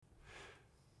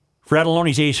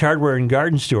Frattallone's Ace Hardware and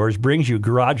Garden Stores brings you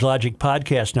Garage Logic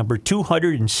Podcast number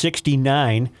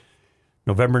 269,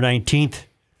 November 19th,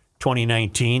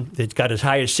 2019. It got as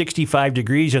high as 65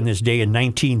 degrees on this day in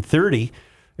 1930,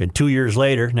 and 2 years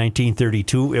later,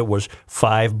 1932, it was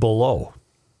 5 below.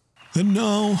 And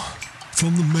now,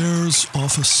 from the mayor's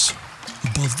office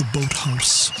above the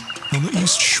boathouse on the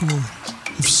east shore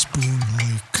of Spoon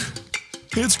Lake,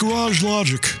 it's Garage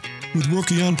Logic with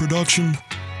Rookie on production,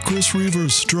 Chris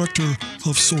Reavers, director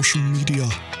of social media,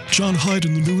 John Hyde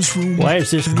in the newsroom. Why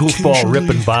is this goofball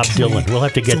ripping Bob Dylan? We'll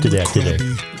have to get to that today.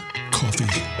 Coffee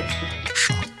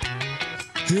shop.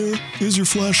 Here is your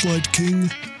flashlight king,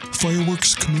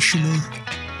 fireworks commissioner,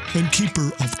 and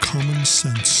keeper of common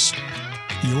sense,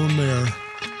 your mayor,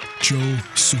 Joe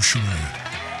Soucheray.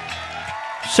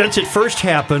 Since it first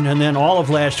happened, and then all of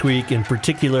last week, and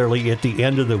particularly at the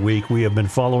end of the week, we have been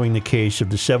following the case of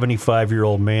the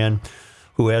 75-year-old man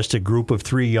who asked a group of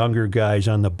 3 younger guys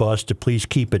on the bus to please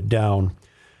keep it down.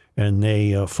 And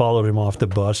they followed him off the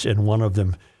bus, and one of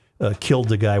them killed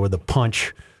the guy with a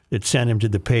punch. It sent him to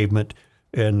the pavement,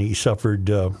 and he suffered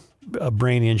a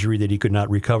brain injury that he could not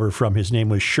recover from. His name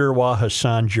was Sherwa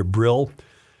Hassan Jibril,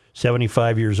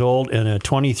 75 years old, and a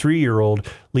 23-year-old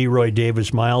Leroy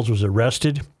Davis Miles was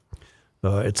arrested.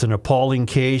 It's an appalling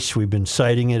case. We've been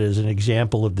citing it as an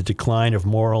example of the decline of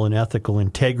moral and ethical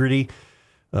integrity.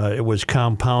 It was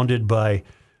compounded by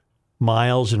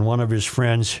Miles and one of his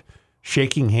friends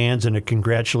shaking hands in a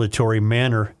congratulatory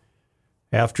manner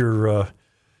after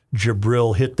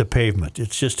Jibril hit the pavement.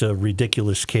 It's just a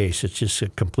ridiculous case. It's just a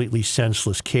completely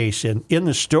senseless case. And in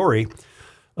the story,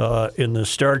 in the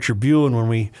Star Tribune, when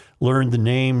we learned the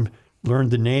name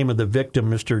of the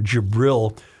victim, Mr.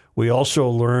 Jibril, we also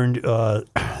learned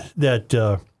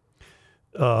that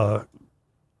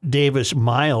Davis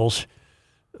Miles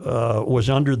was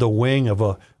under the wing of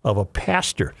a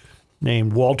pastor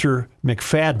named Walter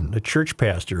McFadden, a church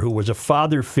pastor who was a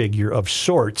father figure of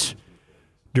sorts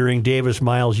during Davis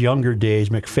Miles' younger days.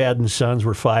 McFadden's sons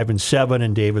were 5 and 7,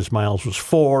 and Davis Miles was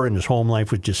 4, and his home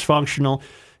life was dysfunctional.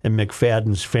 And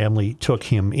McFadden's family took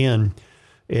him in.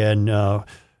 And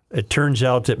it turns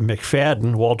out that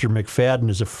Walter McFadden,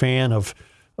 is a fan of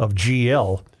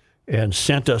GL and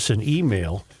sent us an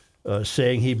email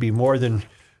saying he'd be more than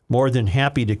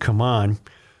happy to come on.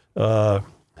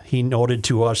 He noted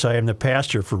to us, I am the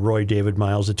pastor for Roy David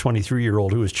Miles, a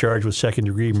 23-year-old who was charged with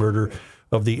second-degree murder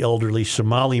of the elderly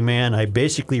Somali man. I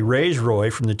basically raised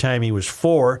Roy from the time he was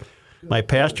 4. My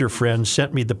pastor friend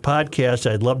sent me the podcast.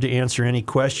 I'd love to answer any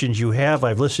questions you have.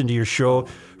 I've listened to your show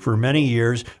for many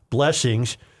years.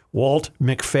 Blessings, Walt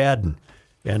McFadden.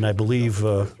 And I believe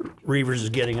Reavers is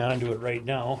getting onto it right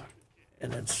now.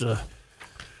 And it's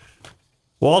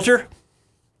Walter?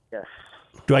 Yes.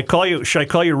 Should I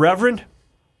call you Reverend?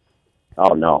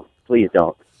 Oh, no. Please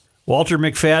don't. Walter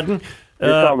McFadden?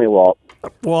 Just call me Walt.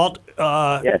 Walt,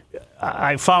 Yes.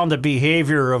 I found the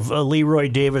behavior of Leroy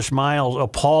Davis Miles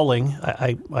appalling.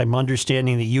 I'm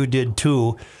understanding that you did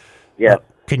too. Yes.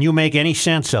 Can you make any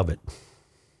sense of it?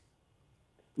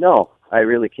 No, I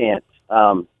really can't.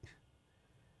 I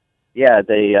got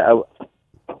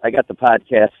the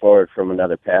podcast forward from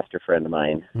another pastor friend of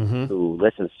mine who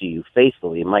listens to you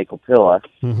faithfully, Michael Pilla.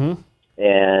 Mm-hmm.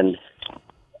 And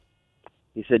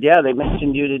he said, yeah, they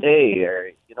mentioned you today.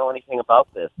 Or you know anything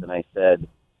about this? And I said,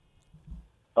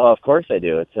 oh, of course I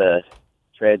do. It's a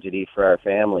tragedy for our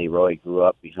family. Roy grew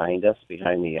up behind us,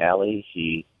 behind the alley.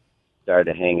 He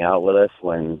started to hang out with us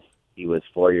when he was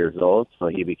 4 years old, so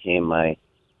he became my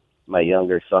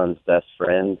younger son's best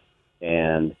friend.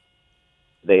 And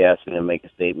they asked me to make a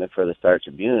statement for the Star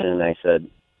Tribune, and I said,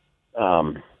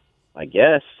 I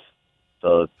guess.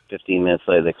 So 15 minutes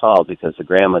later they called because the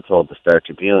grandma told the Star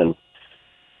Tribune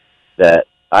that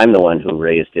I'm the one who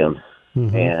raised him.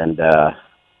 Mm-hmm.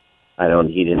 And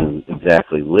he didn't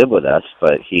exactly live with us,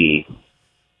 but he,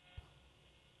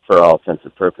 for all intents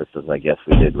and purposes, I guess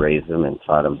we did raise him and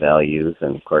taught him values.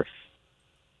 And of course,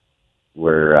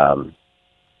 we're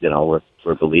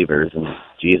believers in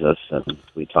Jesus, and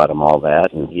we taught him all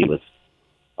that. And he was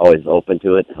always open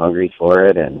to it, hungry for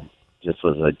it, and just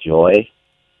was a joy.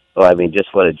 So, I mean,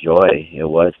 just what a joy it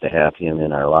was to have him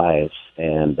in our lives.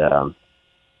 And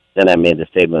then I made the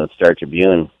statement of the Star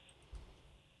Tribune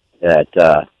that,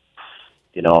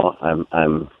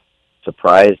 I'm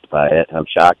surprised by it. I'm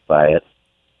shocked by it.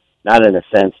 Not in the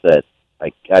sense that,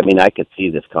 I could see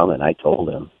this coming. I told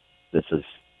him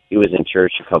he was in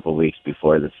church a couple of weeks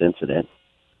before this incident.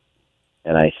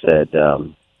 And I said,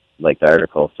 like the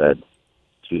article said,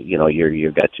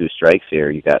 you've got 2 strikes here.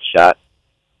 You got shot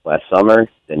last summer,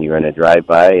 then you were in a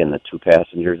drive-by and the 2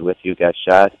 passengers with you got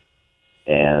shot.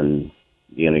 And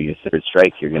your third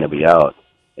strike, you're going to be out.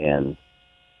 And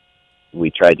we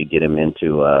tried to get him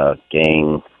into a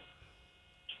gang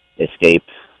escape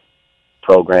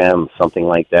program, something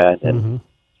like that, and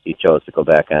he chose to go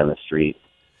back on the street.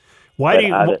 Why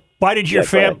did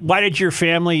your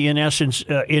family, in essence,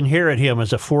 inherit him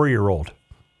as a 4-year-old?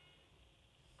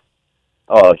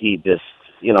 Oh, he just,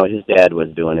 his dad was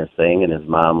doing his thing, and his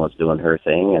mom was doing her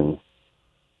thing,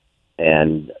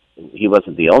 and he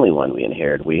wasn't the only one we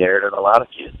inherited. We inherited a lot of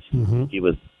kids. He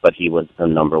was the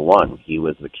number one. He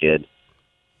was the kid.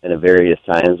 And at various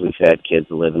times, we've had kids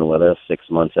living with us 6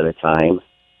 months at a time.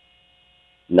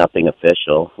 Nothing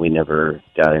official. We never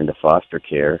got into foster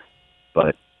care,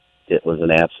 but it was an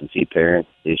absentee parent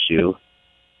issue.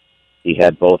 He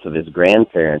had both of his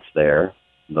grandparents there.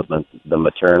 The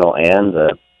maternal and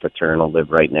the paternal lived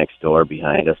right next door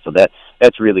behind us. So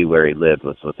that's really where he lived,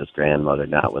 was with his grandmother,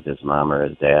 not with his mom or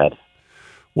his dad.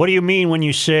 What do you mean when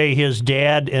you say his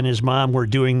dad and his mom were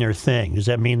doing their thing? Does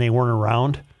that mean they weren't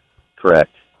around?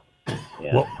 Correct.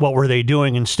 Yeah. What were they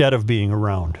doing instead of being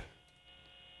around?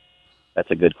 That's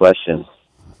a good question.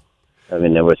 I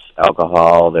mean, there was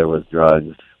alcohol, there was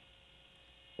drugs,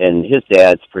 and his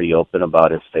dad's pretty open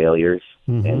about his failures.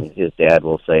 And his dad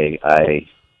will say,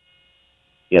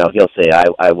 he'll say,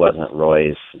 I wasn't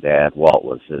Roy's dad, Walt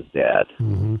was his dad.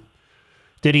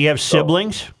 Did he have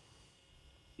siblings?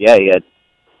 Yeah, he had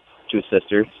 2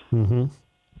 sisters, and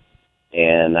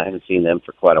I haven't seen them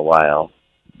for quite a while.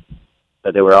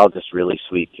 But they were all just really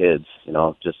sweet kids,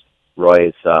 just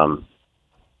Roy's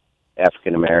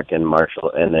African-American Marshall,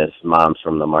 and his mom's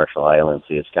from the Marshall Islands,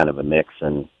 so it's kind of a mix.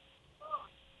 And,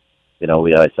 we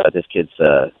always thought this kid's,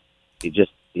 he's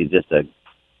just a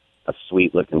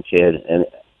sweet-looking kid. And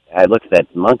I look at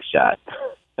that monk shot.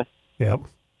 Yep.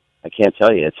 I can't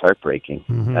tell you, it's heartbreaking.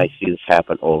 I see this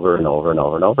happen over and over and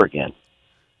over and over again.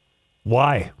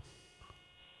 Why?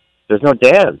 There's no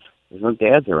dads. There's no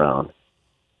dads around.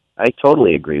 I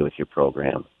totally agree with your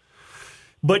program.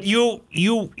 But you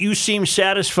seem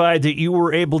satisfied that you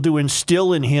were able to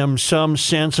instill in him some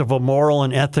sense of a moral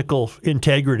and ethical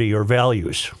integrity or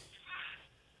values.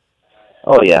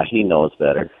 Oh yeah, he knows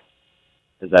better.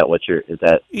 Is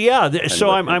that? Yeah. So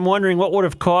I'm wondering what would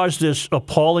have caused this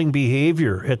appalling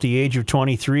behavior at the age of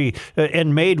 23,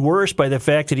 and made worse by the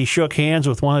fact that he shook hands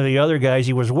with one of the other guys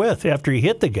he was with after he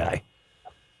hit the guy.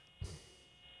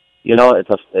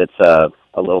 It's a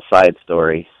little side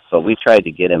story. So we tried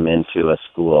to get him into a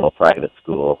private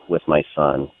school with my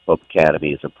son. Hope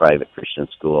Academy is a private Christian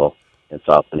school in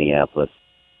South Minneapolis.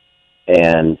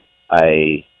 And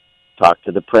I talked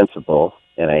to the principal,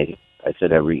 and I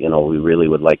said, we really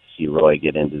would like to see Roy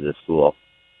get into this school.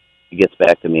 He gets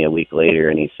back to me a week later,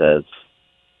 and he says,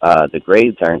 the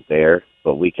grades aren't there,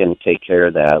 but we can take care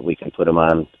of that. We can put him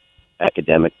on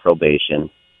academic probation.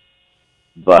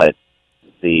 But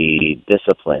the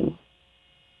discipline,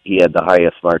 he had the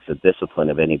highest marks of discipline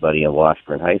of anybody in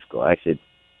Washburn High School. I said,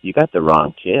 you got the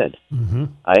wrong kid.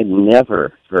 I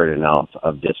never heard an ounce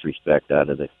of disrespect out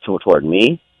of it toward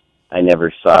me. I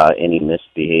never saw any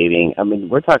misbehaving. I mean,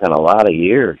 we're talking a lot of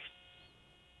years.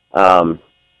 Joe,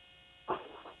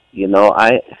 I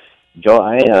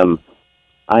am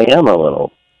a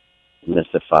little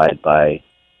mystified by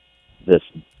this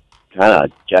kind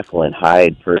of Jekyll and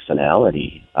Hyde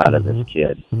personality out of this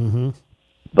kid.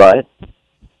 But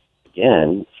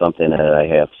again, something that I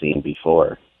have seen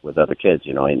before with other kids.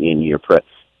 In your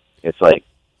it's like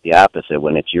the opposite.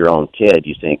 When it's your own kid,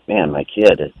 you think, man, my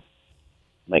kid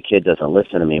doesn't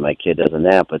listen to me, my kid doesn't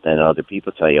that, but then other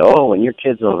people tell you, oh, when your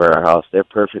kid's over our house, they're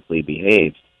perfectly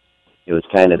behaved. It was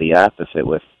kind of the opposite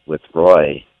with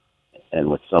Roy and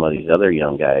with some of these other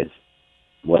young guys.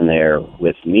 When they're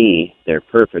with me, they're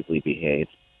perfectly behaved,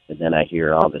 and then I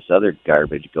hear all this other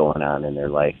garbage going on in their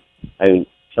life. I mean,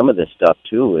 some of this stuff,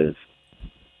 too, is,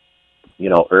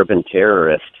 urban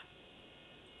terrorist.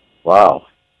 Wow.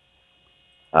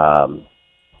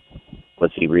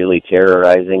 Was he really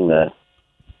terrorizing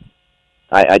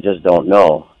I just don't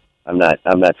know. I'm not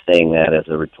saying that as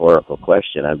a rhetorical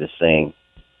question. I'm just saying,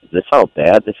 is this how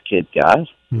bad this kid got?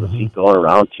 Was he going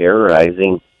around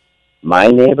terrorizing my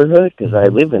neighborhood? Because I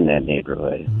live in that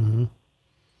neighborhood.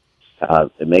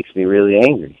 It makes me really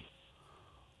angry.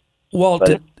 Walt,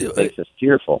 it makes us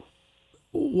tearful.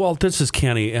 Walt, this is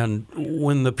Kenny, and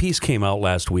when the piece came out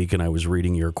last week and I was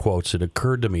reading your quotes, it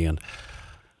occurred to me, and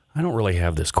I don't really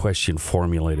have this question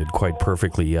formulated quite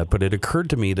perfectly yet, but it occurred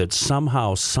to me that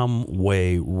somehow, some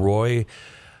way, Roy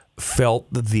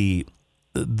felt the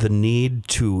need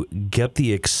to get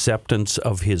the acceptance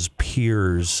of his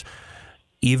peers,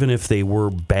 even if they were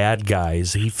bad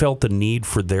guys. He felt the need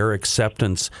for their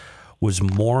acceptance was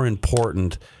more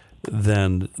important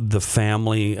than the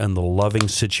family and the loving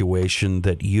situation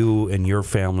that you and your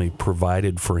family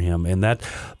provided for him. And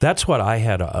that's what I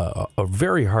had a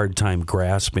very hard time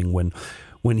grasping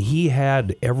when he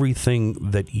had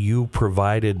everything that you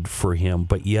provided for him,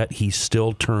 but yet he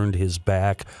still turned his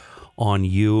back on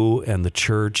you and the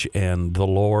church and the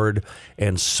Lord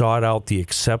and sought out the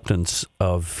acceptance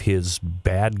of his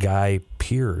bad guy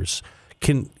peers.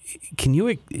 Can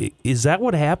you, is that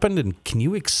what happened, and can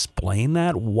you explain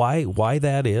that, why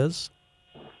that is?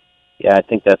 Yeah, I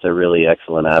think that's a really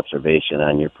excellent observation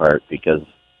on your part, because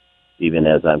even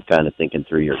as I'm kind of thinking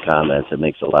through your comments, it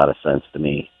makes a lot of sense to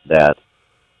me that,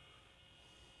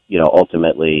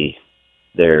 ultimately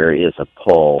there is a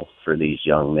pull for these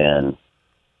young men.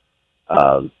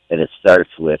 And it starts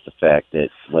with the fact that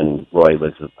when Roy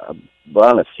was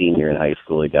around a senior in high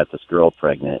school, he got this girl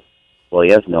pregnant. Well,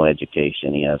 he has no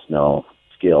education. He has no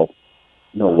skill,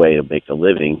 no way to make a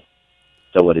living.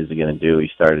 So what is he going to do? He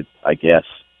started,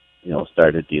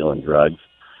 started dealing drugs.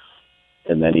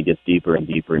 And then he gets deeper and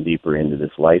deeper and deeper into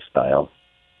this lifestyle.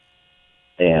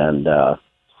 And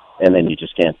then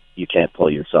you can't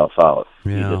pull yourself out.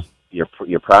 Yeah.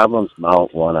 Your problems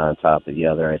mount one on top of the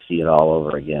other. I see it all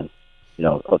over again.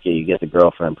 Okay, you get the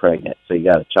girlfriend pregnant, so you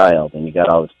got a child, and you got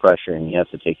all this pressure, and you have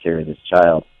to take care of this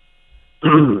child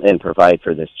and provide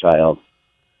for this child.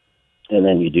 And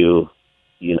then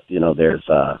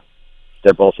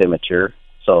they're both immature.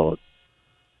 So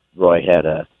Roy had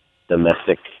a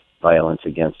domestic violence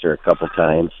against her a couple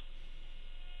times,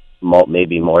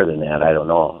 maybe more than that. I don't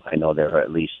know. I know there are at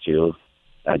least two.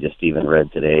 I just even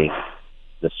read today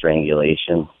the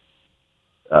strangulation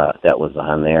that was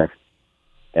on there.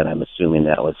 And I'm assuming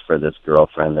that was for this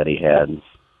girlfriend that he had.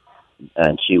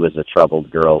 And she was a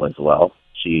troubled girl as well.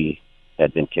 She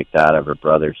had been kicked out of her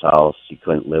brother's house. She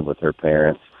couldn't live with her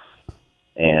parents.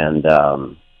 And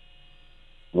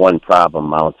one problem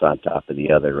mounts on top of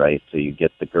the other, right? So you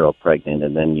get the girl pregnant,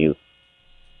 and then you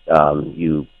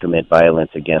commit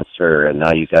violence against her, and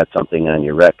now you got something on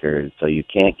your record, so you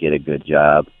can't get a good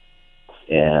job.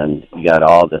 And you got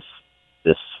all this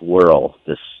swirl,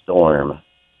 this storm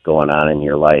going on in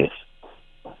your life,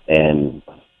 and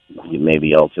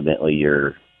maybe ultimately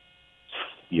you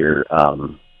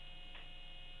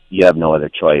have no other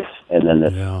choice, and then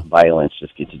this violence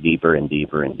just gets deeper and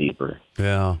deeper and deeper.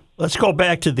 Yeah. Let's go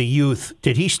back to the youth.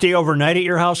 Did he stay overnight at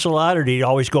your house a lot, or did he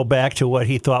always go back to what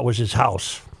he thought was his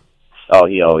house? Oh,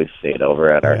 he always stayed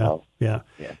over at our house. Yeah.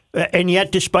 And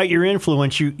yet, despite your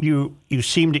influence, you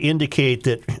seem to indicate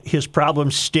that his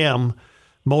problems stem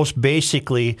most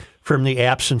basically from the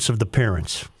absence of the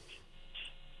parents.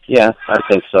 Yeah, I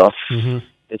think so. Mm-hmm.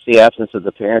 It's the absence of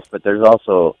the parents, but there's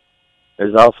also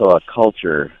a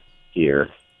culture here,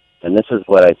 and this is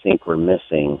what I think we're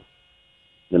missing,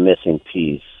 the missing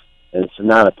piece. And it's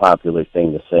not a popular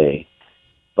thing to say,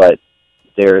 but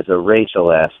there's a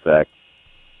racial aspect.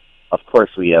 Of course,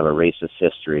 we have a racist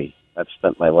history. I've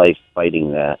spent my life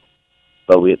fighting that,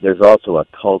 but there's also a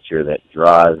culture that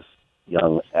draws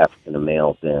young African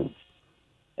males in,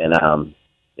 and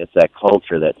it's that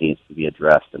culture that needs to be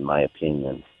addressed, in my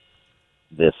opinion.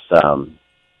 This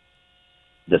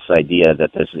idea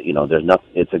that there's nothing.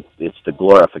 It's the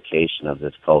glorification of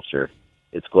this culture.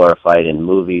 It's glorified in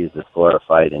movies. It's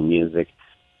glorified in music.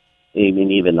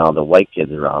 Even all the white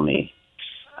kids around me,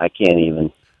 I can't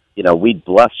even. We'd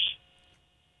blush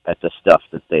at the stuff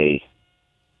that they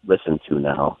listen to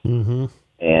now, Mm-hmm.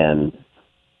 and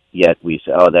yet we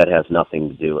say, "Oh, that has nothing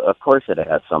to do." Of course, it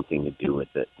has something to do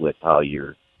with it, with how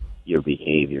your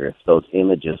behavior. If those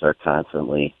images are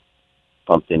constantly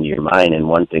pumped into your mind, and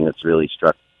one thing that's really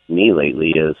struck me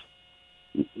lately is,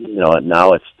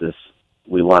 now it's this.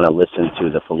 We want to listen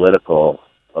to the political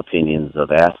opinions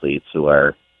of athletes who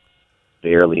are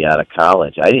barely out of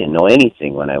college. I didn't know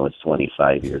anything when I was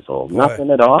 25 years old.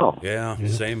 Nothing at all. Yeah,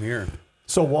 same here.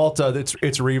 So, Walt, it's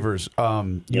Reavers.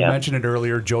 You mentioned it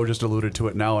earlier. Joe just alluded to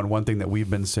it now, and one thing that we've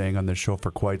been saying on this show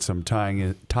for quite some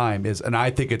time is, and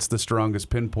I think it's the strongest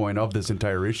pinpoint of this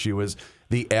entire issue, is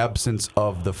the absence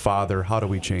of the father. How do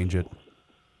we change it?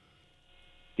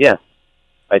 Yeah,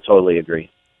 I totally agree.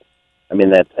 I mean,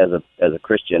 that as a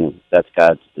Christian, that's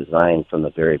God's design from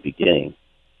the very beginning.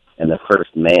 And the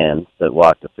first man that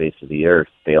walked the face of the earth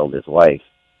failed his wife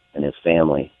and his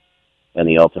family. And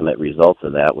the ultimate result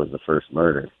of that was the first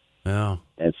murder. Yeah.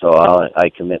 And so I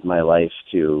commit my life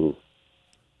to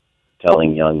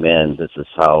telling young men, this is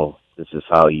how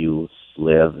you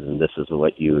live, and this is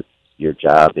what your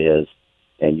job is,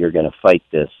 and you're going to fight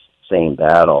this same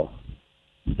battle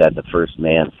that the first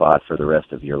man fought for the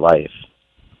rest of your life.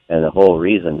 And the whole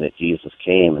reason that Jesus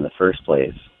came in the first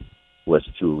place was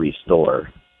to restore.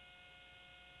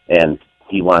 and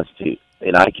he wants to.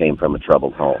 And I came from a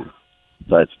troubled home,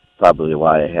 so that's probably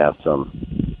why I have some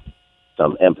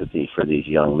empathy for these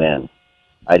young men.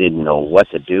 I didn't know what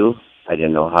to do. I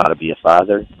didn't know how to be a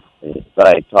father, but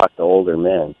I talked to older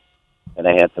men, and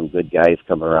I had some good guys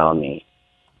come around me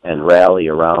and rally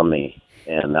around me.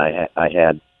 And I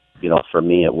had, for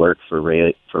me it worked. For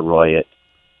Roy, it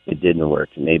didn't work.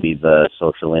 Maybe the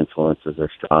social influences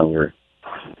are stronger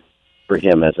for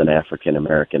him as an African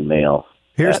American male.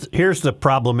 Here's the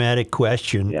problematic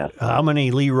question. Yeah. How many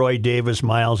Leroy Davis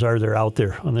miles are there out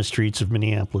there on the streets of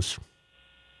Minneapolis?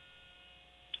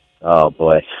 Oh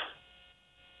boy.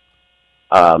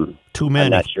 Too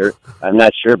many. I'm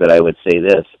not sure, but I would say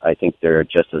this. I think there are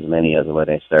just as many as when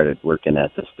I started working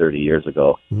at this 30 years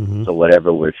ago. Mm-hmm. So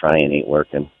whatever we're trying ain't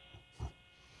working.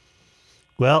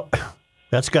 Well,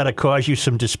 that's got to cause you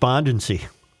some despondency.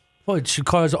 Well, it should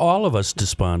cause all of us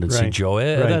despondency, right. Joe.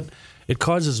 Right. It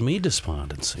causes me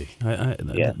despondency.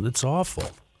 Yeah. It's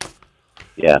awful.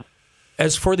 Yeah.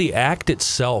 As for the act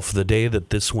itself, the day that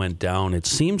this went down, it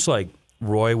seems like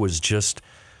Roy was just,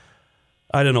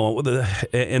 I don't know,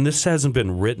 and this hasn't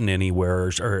been written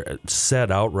anywhere or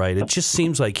said outright. It just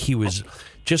seems like he was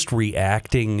just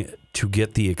reacting to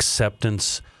get the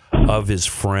acceptance of his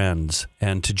friends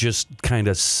and to just kind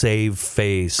of save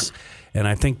face. And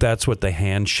I think that's what the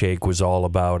handshake was all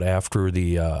about after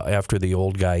the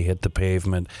old guy hit the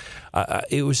pavement.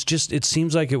 It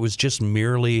seems like it was just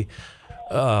merely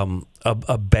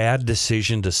a bad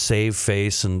decision to save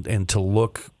face and to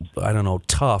look, I don't know,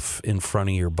 tough in front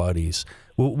of your buddies.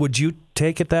 Would you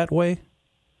take it that way?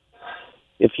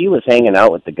 If he was hanging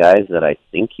out with the guys that I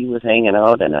think he was hanging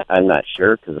out, and I'm not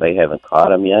sure because I haven't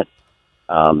caught him yet,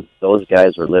 those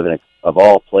guys were living, of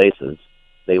all places,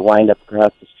 they wind up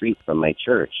across the street from my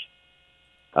church.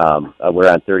 We're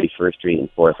on 31st Street and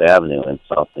 4th Avenue in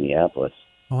South Minneapolis.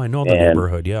 Oh, I know the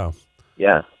neighborhood, yeah.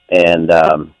 Yeah, and,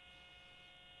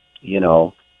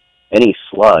 any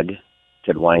slug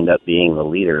could wind up being the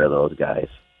leader of those guys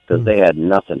because they had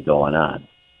nothing going on.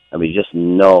 I mean, just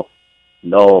no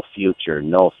future,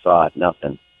 no thought,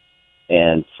 nothing.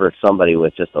 And for somebody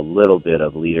with just a little bit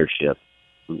of leadership,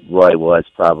 Roy was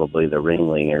probably the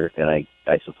ringleader, and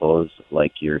I suppose,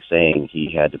 like you're saying,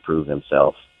 he had to prove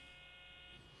himself.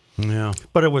 Yeah.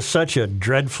 But it was such a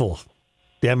dreadful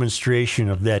demonstration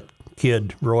of that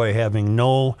kid, Roy, having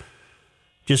no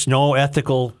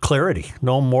ethical clarity,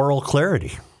 no moral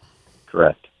clarity.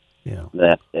 Correct. Yeah.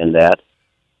 That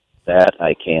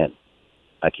I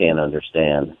can't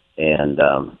understand. And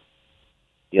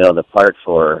the part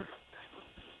for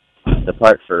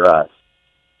us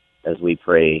as we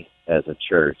pray as a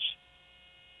church,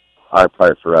 our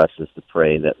part for us is to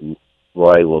pray that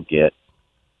Roy will get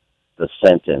the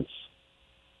sentence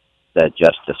that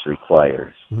justice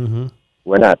requires. Mm-hmm.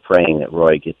 We're not praying that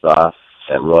Roy gets off,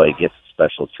 that Roy gets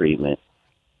special treatment,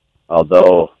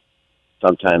 although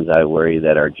sometimes I worry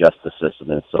that our justice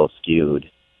system is so skewed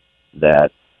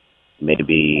that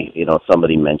maybe,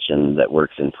 somebody mentioned that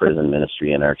works in prison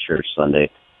ministry in our church Sunday,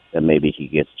 that maybe he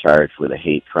gets charged with a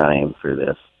hate crime for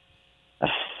this.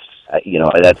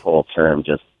 That whole term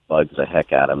just bugs the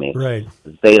heck out of me. Right.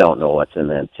 They don't know what's in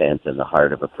the intent and the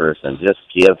heart of a person. Just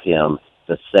give him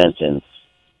the sentence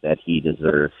that he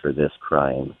deserves for this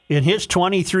crime. In his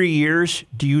 23 years,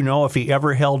 do you know if he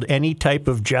ever held any type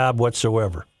of job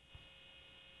whatsoever?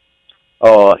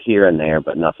 Oh, here and there,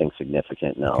 but nothing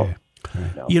significant, no. Okay.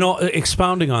 No.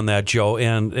 Expounding on that, Joe,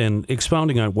 and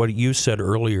expounding on what you said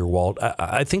earlier, Walt,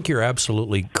 I think you're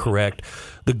absolutely correct.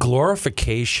 The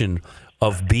glorification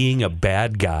of being a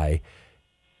bad guy,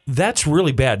 that's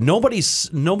really bad. Nobody's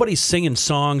singing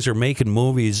songs or making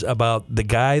movies about the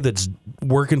guy that's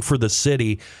working for the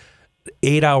city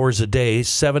 8 hours a day,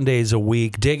 7 days a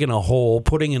week, digging a hole,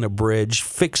 putting in a bridge,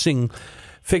 fixing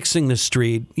the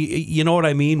street. You know what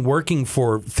I mean? Working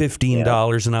for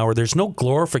 $15 an hour. There's no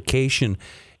glorification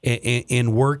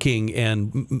in working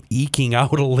and eking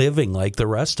out a living like the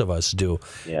rest of us do.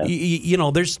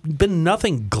 Yeah. There's been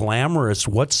nothing glamorous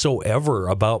whatsoever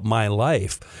about my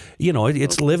life.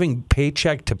 It's living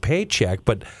paycheck to paycheck,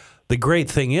 but the great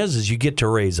thing is you get to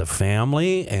raise a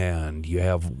family and you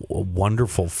have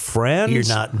wonderful friends. You're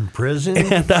not in prison.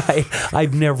 And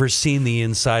I've never seen the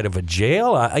inside of a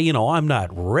jail. I'm not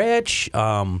rich.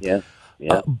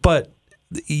 But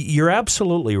you're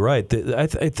absolutely right. I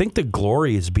think the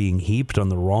glory is being heaped on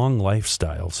the wrong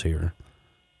lifestyles here.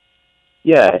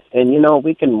 Yeah, and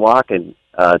we can walk and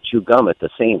chew gum at the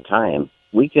same time.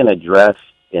 We can address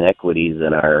inequities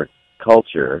in our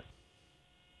culture,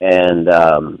 and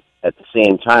at the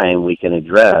same time, we can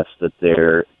address that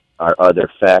there are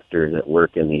other factors at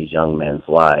work in these young men's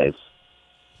lives.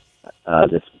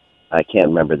 I can't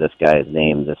remember this guy's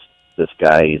name. This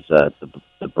guy, he's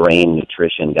the brain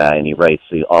nutrition guy, and he writes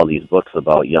all these books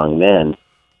about young men.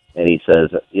 And he says,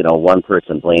 one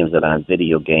person blames it on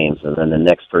video games, and then the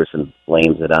next person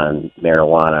blames it on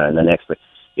marijuana, and the next person.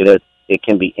 It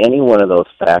can be any one of those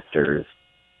factors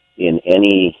in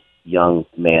any young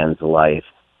man's life,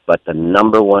 but the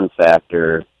number one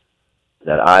factor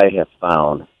that I have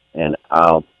found, and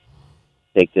I'll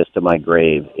take this to my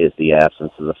grave, is the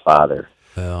absence of the father.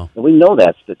 Yeah. And we know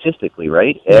that statistically,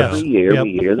 right? Yes. Every year Yep.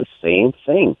 we hear the same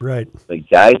thing. Right. The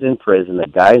guys in prison, the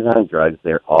guys on drugs,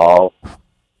 they're all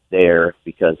there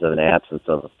because of an absence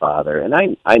of a father. And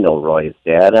I know Roy's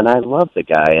dad, and I love the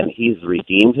guy, and he's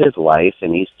redeemed his life,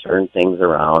 and he's turned things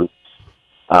around.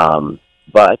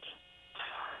 But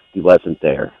he wasn't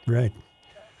there. Right.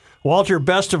 Walter,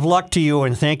 best of luck to you,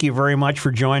 and thank you very much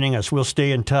for joining us. We'll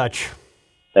stay in touch.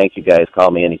 Thank you, guys.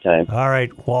 Call me anytime. All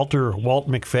right, Walt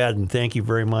McFadden. Thank you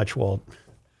very much, Walt.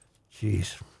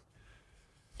 Jeez.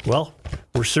 Well,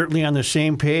 we're certainly on the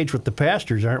same page with the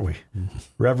pastors, aren't we?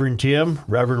 Reverend Tim,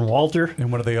 Reverend Walter.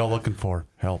 And what are they all looking for?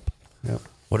 Help. Yep.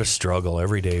 What a struggle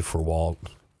every day for Walt.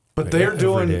 But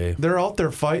Every day. they're out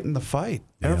there fighting the fight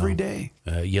every day.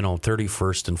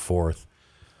 31st and 4th.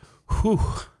 Whew.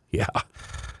 Yeah.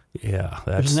 Yeah.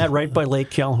 Isn't that right by Lake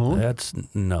Calhoun? That's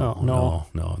no.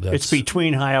 That's, It's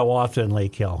between Hiawatha and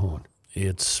Lake Calhoun.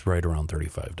 It's right around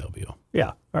 35W.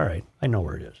 Yeah, all right. I know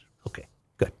where it is. Okay,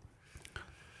 good.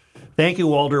 Thank you,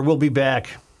 Walter. We'll be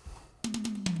back.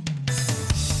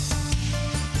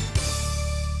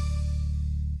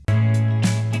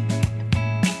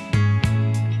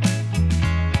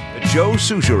 The Joe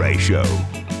Souchere Show.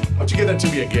 Why don't you get that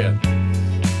to me again?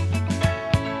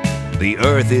 The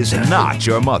earth is not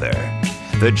your mother.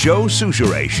 The Joe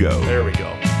Souchere Show. There we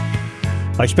go.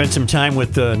 I spent some time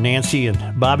with Nancy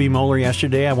and Bobby Moeller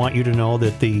yesterday. I want you to know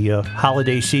that the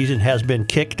holiday season has been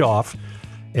kicked off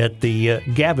at the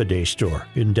Gavaday store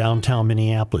in downtown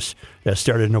Minneapolis. That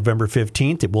started November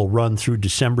 15th. It will run through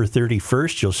December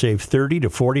 31st. You'll save 30 to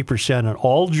 40% on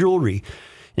all jewelry,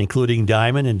 including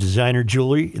diamond and designer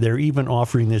jewelry. They're even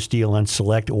offering this deal on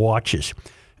select watches.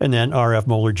 And then R.F.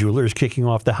 Moeller Jeweler is kicking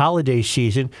off the holiday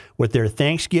season with their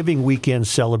Thanksgiving weekend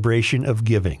celebration of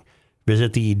giving.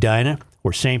 Visit the Edina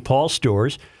or St. Paul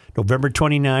stores November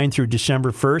 29 through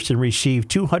December 1st and receive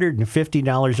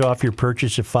 $250 off your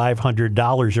purchase of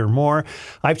 $500 or more.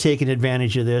 I've taken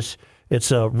advantage of this.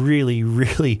 It's a really,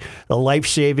 really a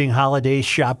life-saving holiday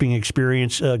shopping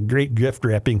experience, great gift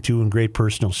wrapping too, and great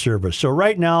personal service. So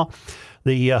right now,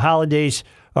 the holidays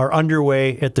are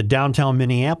underway at the downtown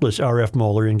Minneapolis R.F.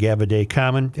 Moeller in Gavaday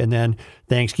Common, and then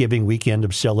Thanksgiving weekend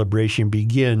of celebration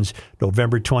begins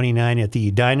November 29 at the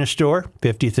Edina store,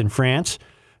 50th in France,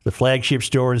 the flagship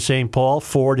store in St. Paul,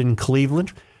 Ford in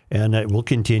Cleveland, and it will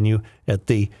continue at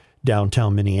the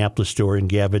downtown Minneapolis store in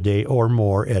Gavaday or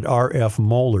more at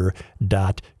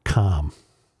rfmoeller.com.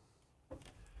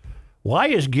 Why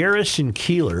is Garrison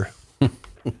Keillor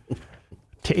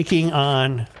taking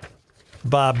on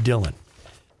Bob Dylan?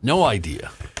 No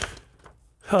idea.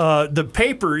 The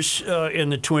papers in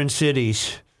the Twin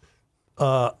Cities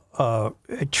treat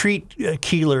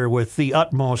Keillor with the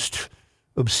utmost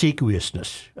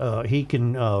obsequiousness. He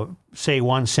can say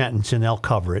one sentence and they'll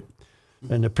cover it.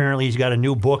 And apparently he's got a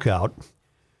new book out.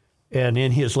 And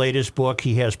in his latest book,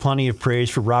 he has plenty of praise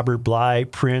for Robert Bly,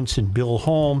 Prince, and Bill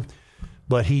Holm,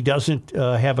 but he doesn't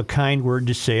have a kind word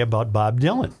to say about Bob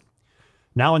Dylan.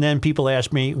 Now and then people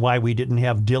ask me why we didn't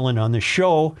have Dylan on the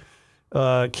show.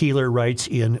 Keillor writes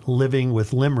in Living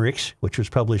with Limericks, which was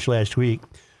published last week.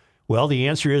 Well, the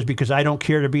answer is because I don't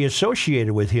care to be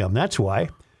associated with him. That's why.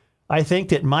 I think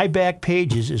that My Back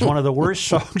Pages is one of the worst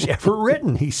songs ever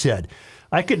written, he said.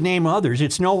 I could name others.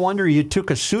 It's no wonder you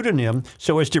took a pseudonym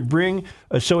so as to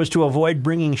avoid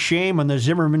bringing shame on the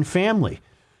Zimmerman family.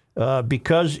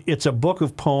 Because it's a book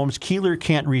of poems, Keillor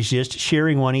can't resist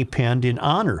sharing one he penned in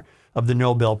honor of the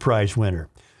Nobel Prize winner,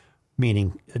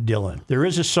 meaning Dylan. There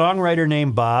is a songwriter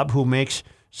named Bob who makes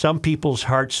some people's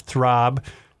hearts throb.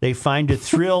 They find a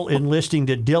thrill in listening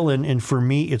to Dylan, and for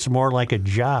me, it's more like a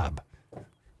job.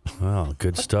 Well,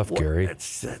 good stuff, Gary.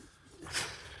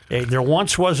 Hey, there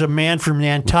once was a man from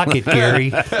Nantucket,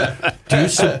 Gary.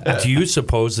 Do you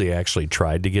suppose they actually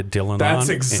tried to get Dylan on? That's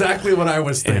exactly what I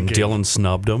was thinking. And Dylan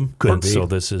snubbed him? Could be. So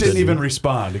this is Didn't even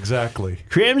respond, exactly.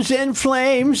 Crimson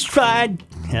flames tried.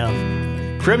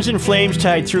 Crimson flames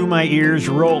tied through my ears,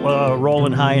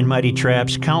 rolling high in mighty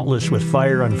traps, countless with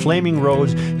fire on flaming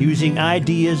roads, using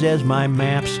ideas as my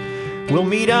maps. We'll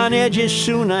meet on edges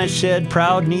soon, I said,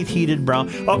 proud neath heated brown.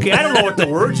 Okay, I don't know what the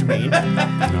words mean,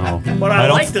 No. but I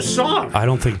don't like the song. I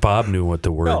don't think Bob knew what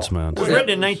the words It meant. was written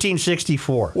in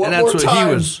 1964. And that's what he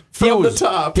was. From the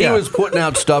top. He was putting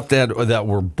out stuff that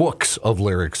were books of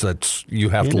lyrics that you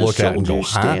have to In a look at and go,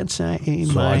 soldier's huh? stance, I aim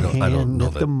So my I don't hand know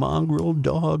at that. the mongrel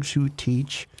dogs who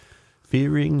teach,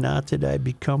 fearing not that I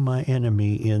become my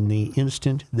enemy in the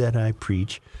instant that I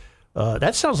preach.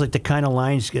 That sounds like the kind of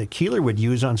lines Keeler would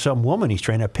use on some woman he's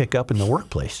trying to pick up in the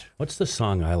workplace. What's the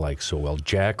song I like so well?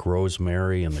 Jack,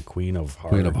 Rosemary, and the Queen of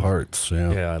Hearts. Queen of Hearts,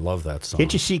 yeah. Yeah, I love that song.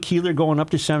 Can't you see Keeler going up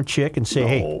to some chick and say,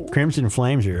 hey, Crimson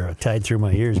Flames are tied through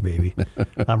my ears, baby.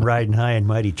 I'm riding high in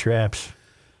mighty traps.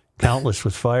 Countless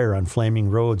with fire on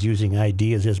flaming roads using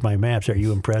ideas as my maps. Are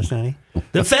you impressed, honey?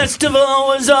 The festival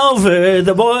was over.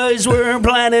 The boys were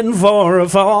planning for a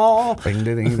fall.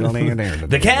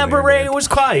 The cabaret was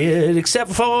quiet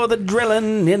except for the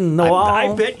drilling in the wall.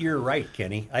 I bet you're right,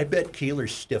 Kenny. I bet Keeler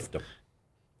stiffed him.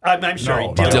 I'm sorry,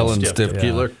 Dylan Stiff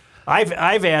Keeler.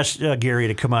 I've asked Gary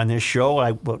to come on this show.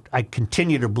 I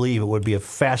continue to believe it would be a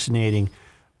fascinating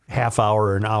half hour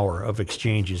or an hour of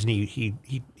exchanges, and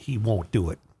he won't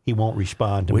do it. He won't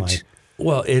respond to my...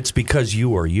 Well, it's because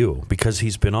you are you. Because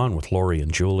he's been on with Lori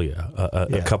and Julia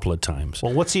a couple of times.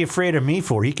 Well, what's he afraid of me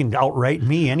for? He can outright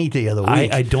me any day of the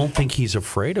week. I don't think he's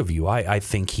afraid of you. I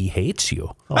think he hates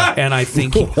you, and I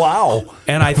think Wow.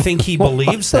 and I think he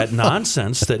believes that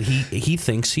nonsense that he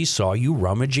thinks he saw you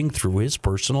rummaging through his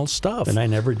personal stuff. And I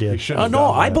never did.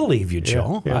 No, I believe you,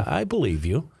 Joe. Yeah. I believe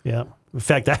you. Yeah. In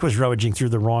fact, I was rummaging through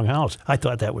the wrong house. I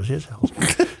thought that was his house.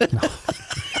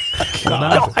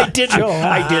 No, I didn't. Joe,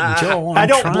 I didn't. Joe, I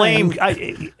don't I'm blame.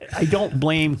 I don't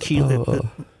blame Keeler.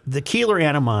 The Keeler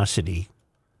animosity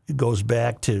goes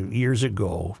back to years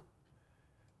ago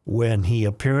when he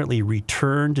apparently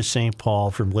returned to St.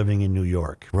 Paul from living in New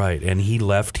York. Right, and he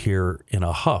left here in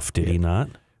a huff, did he not?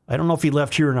 I don't know if he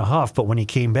left here in a huff, but when he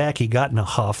came back, he got in a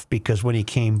huff because when he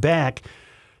came back,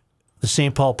 the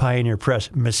St. Paul Pioneer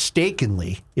Press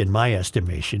mistakenly, in my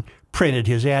estimation, printed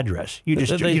his address. You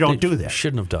don't do that.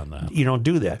 Shouldn't have done that. You don't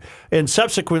do that. And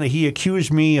subsequently, he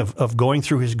accused me of going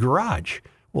through his garage,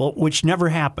 well, which never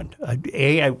happened.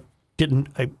 I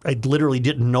literally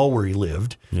didn't know where he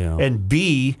lived. Yeah. And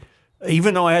B,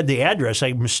 even though I had the address,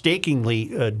 I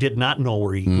mistakenly did not know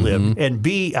where he lived. And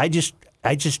B, I just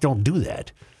don't do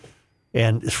that.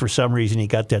 And for some reason, he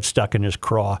got that stuck in his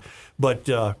craw. But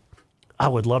I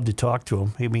would love to talk to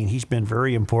him. I mean, he's been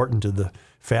very important to the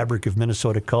fabric of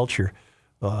Minnesota culture.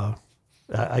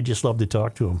 I just love to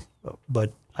talk to him.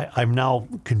 But I'm now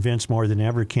convinced more than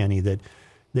ever, Kenny, that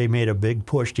they made a big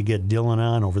push to get Dylan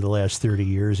on over the last 30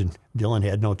 years, and Dylan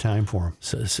had no time for him.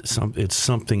 So it's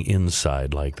something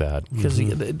inside like that. Because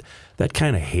that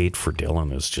kind of hate for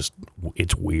Dylan is just,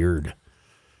 it's weird.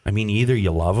 I mean, either you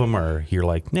love him or you're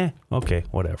like, nah, okay,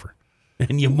 whatever.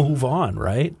 And you move on,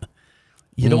 right?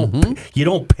 You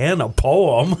don't pen a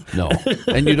poem. No,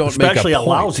 and you don't Especially make a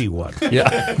lousy one.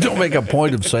 Yeah, don't make a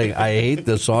point of saying I hate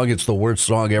this song. It's the worst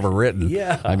song ever written.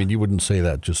 Yeah. I mean, you wouldn't say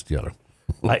that just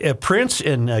Prince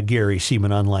and Gary seem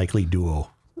an unlikely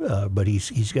duo, but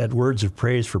he's got words of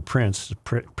praise for Prince.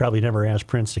 Probably never asked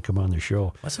Prince to come on the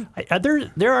show.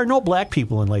 There are no black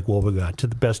people in Lake Wobegon, to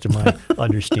the best of my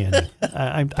understanding.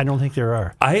 I don't think there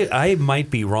are. I might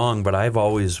be wrong, but I've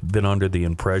always been under the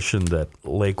impression that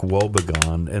Lake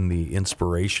Wobegon and the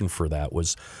inspiration for that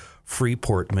was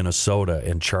Freeport, Minnesota,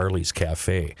 and Charlie's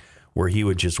Cafe, where he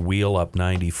would just wheel up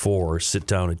 94, sit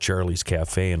down at Charlie's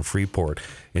Cafe in Freeport,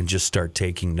 and just start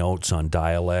taking notes on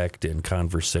dialect and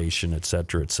conversation, et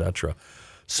cetera, et cetera.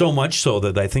 So much so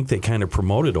that I think they kind of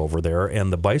promoted over there,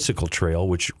 and the bicycle trail,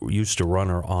 which used to run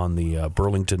on the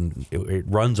Burlington, it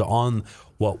runs on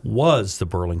what was the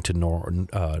Burlington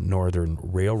Northern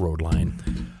Railroad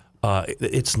line.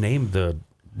 It's named the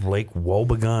Lake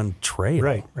Wobegon Trail.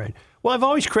 Right. Well, I've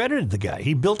always credited the guy.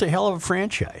 He built a hell of a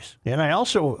franchise. And I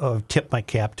also tipped my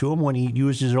cap to him when he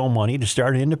used his own money to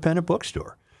start an independent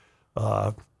bookstore.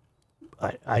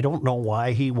 I don't know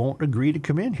why he won't agree to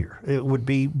come in here. It would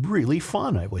be really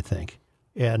fun, I would think.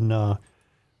 And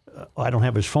I don't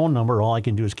have his phone number. All I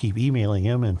can do is keep emailing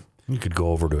him. And You could go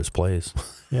over to his place.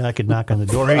 yeah, I could knock on the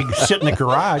door. He could sit in the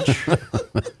garage.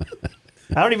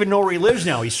 I don't even know where he lives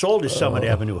now. He sold his Summit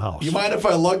Avenue house. You mind if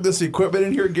I lug this equipment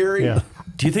in here, Gary? Yeah.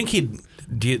 Do you think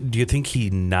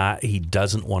he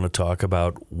doesn't want to talk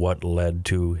about what led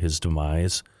to his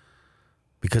demise?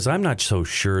 Because I'm not so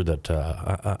sure that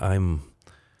I'm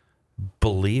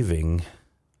believing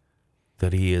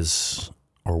that he is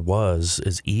or was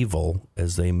as evil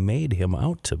as they made him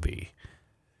out to be.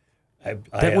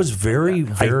 That was very,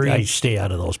 very. I stay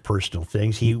out of those personal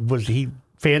things. He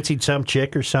fancied some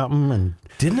chick or something, and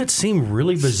Didn't it seem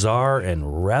really bizarre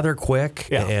and rather quick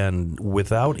Yeah. and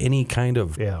without any kind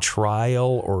of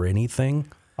trial or anything?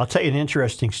 I'll tell you an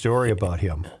interesting story about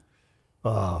him.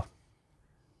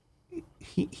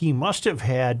 He must have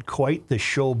had quite the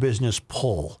show business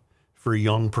pull for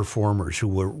young performers who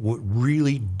were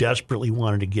really desperately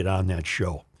wanted to get on that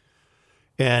show.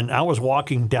 And I was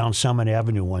walking down Summit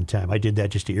Avenue one time. I did that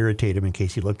just to irritate him in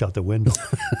case he looked out the window.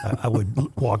 I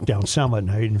would walk down Summit,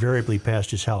 and I invariably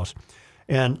passed his house.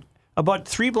 And about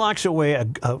 3 blocks away,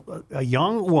 a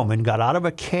young woman got out of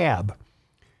a cab,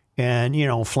 and,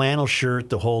 flannel shirt,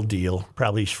 the whole deal,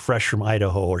 probably fresh from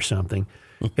Idaho or something.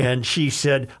 And she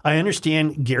said, I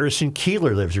understand Garrison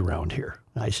Keillor lives around here.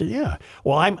 I said, yeah.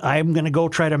 Well, I'm going to go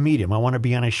try to meet him. I want to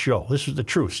be on his show. This is the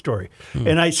true story.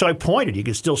 And so I pointed. You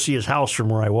could still see his house from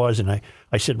where I was. And I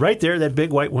said, right there, that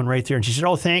big white one right there. And she said,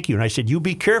 oh, thank you. And I said, you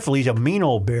be careful. He's a mean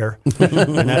old bear.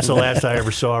 And that's the last I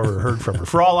ever saw her or heard from her.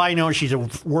 For all I know, she's a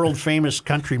world famous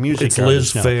country music It's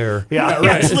artist Liz now. Phair. Yeah,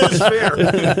 right. It's Liz Phair.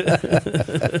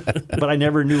 But I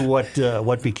never knew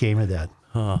what became of that.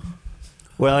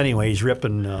 Well, anyway, he's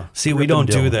ripping. See, we don't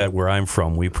do that where I'm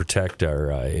from. We protect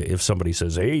our. If somebody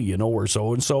says, "Hey, where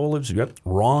so and so lives," yep,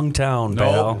 wrong town,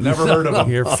 pal. Never heard of him.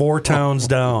 You're 4 towns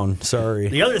down. Sorry.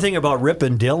 The other thing about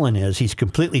ripping Dylan is he's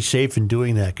completely safe in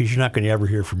doing that because you're not going to ever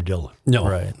hear from Dylan. No.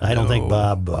 Right. I don't think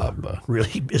Bob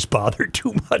really is bothered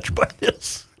too much by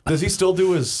this. Does he still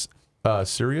do his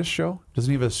Sirius show?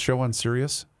 Doesn't he have a show on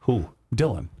Sirius? Who?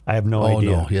 Dylan. I have no Oh,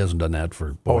 idea. no, he hasn't done that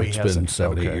for, he it's been hasn't.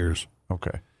 7, 8 Okay. years.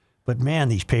 Okay. But man,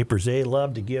 these papers, they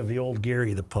love to give the old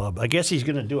Gary the pub. I guess he's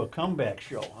going to do a comeback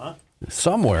show, huh?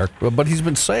 Somewhere, but he's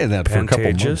been saying that for a couple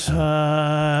months.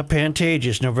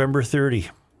 Pantages, November 30.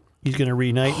 He's going to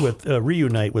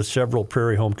reunite with several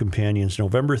Prairie Home companions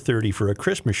November 30 for a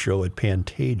Christmas show at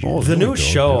Pantages. Oh, The there we new go.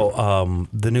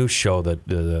 show,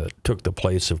 that took the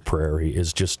place of Prairie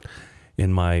is just,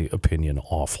 in my opinion,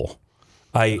 awful.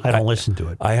 I don't listen to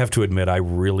it. I have to admit, I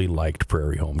really liked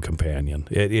Prairie Home Companion.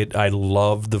 I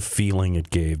love the feeling it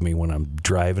gave me when I'm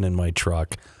driving in my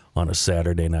truck on a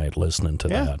Saturday night listening to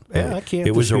that. Yeah, I can't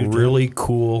It was a dispute that. really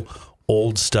cool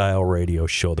old style radio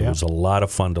show that was a lot of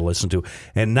fun to listen to,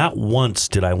 and not once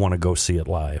did I want to go see it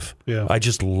live. Yeah. I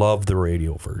just love the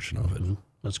radio version of it.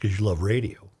 That's because you love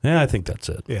radio. Yeah, I think that's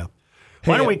it. Yeah.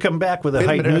 Why don't we come back with a Wait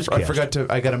Height minute, newscast?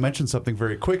 I got to mention something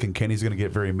very quick, and Kenny's going to get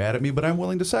very mad at me, but I'm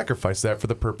willing to sacrifice that for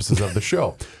the purposes of the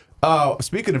show.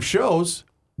 Speaking of shows,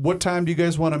 what time do you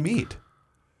guys want to meet?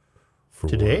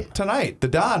 Today? Tonight. The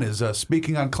Don is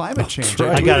speaking on climate change.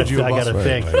 I got tweeted you about- a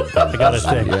thing. I got a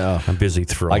thing. Yeah. I'm busy I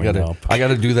throwing gotta, up. I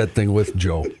gotta do that thing with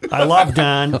Joe. I love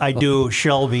Don. I do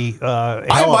Shelby.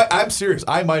 I'm serious.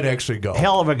 I might actually go.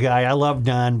 Hell of a guy. I love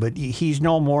Don, but he's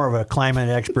no more of a climate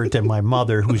expert than my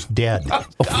mother, who's dead.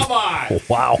 Come on.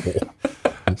 Wow.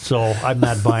 So I'm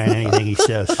not buying anything he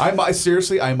says. I might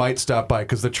stop by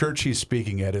because the church he's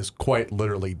speaking at is quite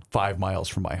literally 5 miles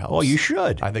from my house. Oh, you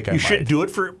should. I think I you might. should do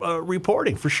it for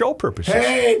reporting, for show purposes.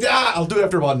 Hey, Don! I'll do it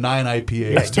after about 9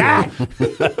 IPAs. too.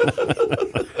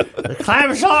 The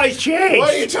climate's always changed.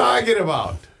 What are you talking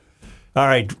about? All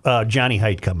right, Johnny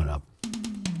Height coming up.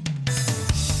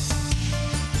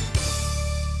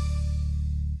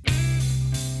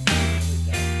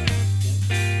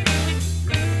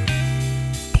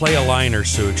 Play a liner,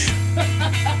 Such.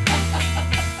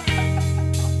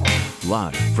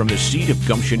 Live from the seat of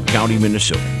Gumption County,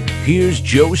 Minnesota, here's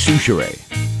Joe Souchere.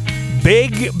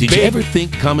 Did you ever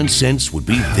think common sense would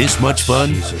be this much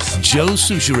fun? Joe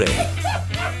Souchere.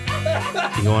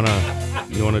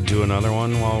 You wanna do another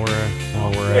one while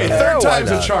we're Hey, at it? third time's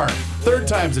a charm. Third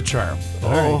time's a charm.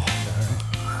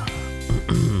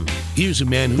 Here's a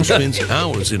man who spends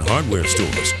hours in hardware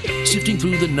stores, sifting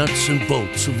through the nuts and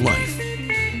bolts of life.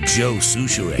 Joe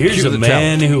Souchere. Here's a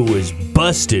man who was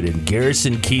busted in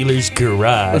Garrison Keillor's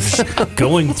garage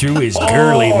going through his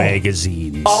girly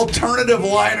magazines. Alternative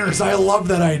liners. I love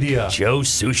that idea. Joe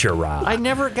Souchere. I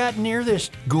never got near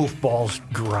this goofball's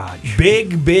garage.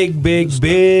 Big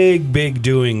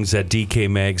doings at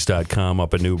DKMags.com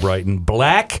up in New Brighton.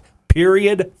 Black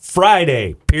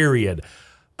Friday.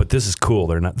 But this is cool.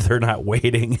 They're not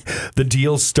waiting. The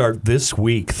deals start this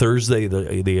week, Thursday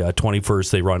the 21st.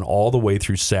 They run all the way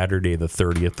through Saturday the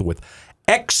 30th with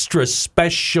extra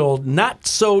special, not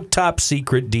so top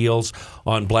secret deals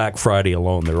on Black Friday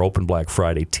alone. They're open Black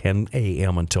Friday 10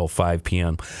 a.m. until 5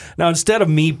 p.m. Now, instead of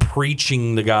me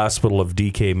preaching the gospel of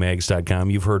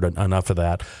DKMags.com, you've heard enough of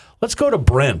that. Let's go to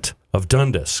Brent of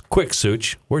Dundas. Quick,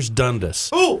 Such. Where's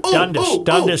Dundas?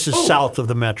 Dundas is south of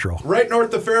the metro. Right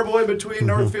north of Faribault, between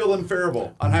Northfield and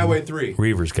Faribault on Highway 3.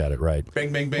 Reavers got it right.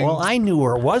 Bing, bing, bing. Well, I knew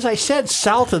where it was. I said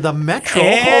south of the metro.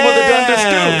 Home of the Dundas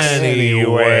Dukes.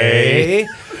 Anyway,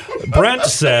 Brent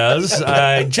says,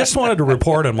 I just wanted to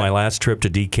report on my last trip to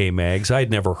DK Mags. I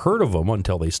had never heard of them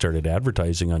until they started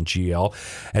advertising on GL,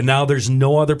 and now there's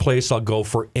no other place I'll go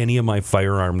for any of my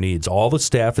firearm needs. All the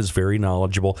staff is very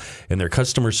knowledgeable, and their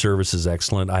customer service is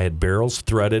excellent. I had barrels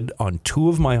threaded on 2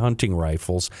 of my hunting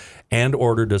rifles and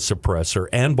ordered a suppressor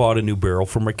and bought a new barrel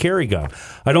for my carry gun.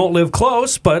 I don't live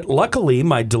close, but luckily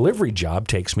my delivery job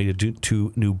takes me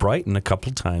to New Brighton a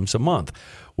couple times a month.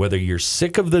 Whether you're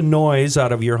sick of the noise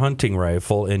out of your hunting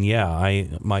rifle, and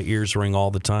my ears ring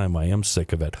all the time. I am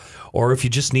sick of it. Or if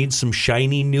you just need some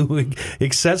shiny new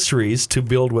accessories to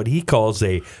build what he calls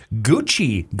a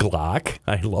Gucci Glock.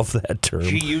 I love that term.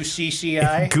 Gucci?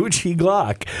 Gucci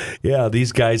Glock. Yeah,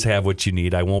 these guys have what you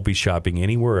need. I won't be shopping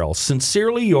anywhere else.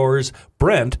 Sincerely yours,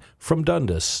 Brent from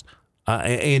Dundas.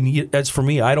 And as for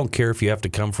me, I don't care if you have to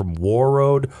come from War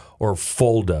Road or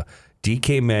Fulda.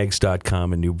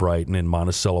 DKMags.com in New Brighton and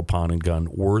Monticello Pawn and Gun,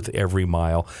 worth every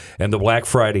mile. And the Black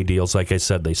Friday deals, like I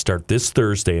said, they start this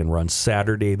Thursday and run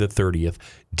Saturday the 30th.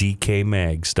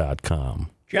 DKMags.com.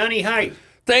 Johnny Height.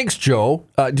 Thanks, Joe.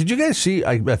 Did you guys see?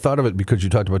 I thought of it because you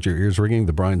talked about your ears ringing.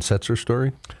 The Brian Setzer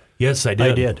story. Yes, I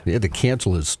did. He had to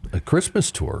cancel his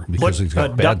Christmas tour because he's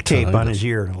got bad duct tape tinnitus on his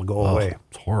ear. It'll go away.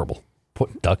 It's horrible.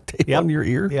 Put duct tape on your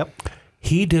ear. Yep.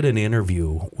 He did an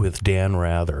interview with Dan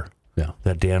Rather. Yeah.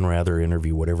 That Dan Rather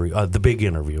interview, the big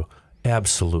interview.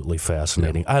 Absolutely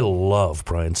fascinating. I love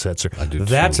Brian Setzer. I do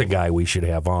That's too. a guy we should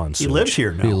have on. He lives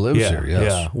here now. He lives here, yes.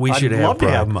 Yeah, we I'd should love to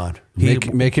Brian. have him on.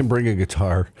 Make him bring a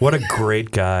guitar. What a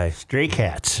great guy. Stray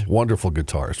Cats. Wonderful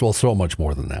guitarist. Well, so much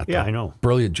more than that. Yeah, though. I know.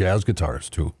 Brilliant jazz guitarist,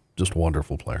 too. Just a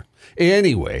wonderful player.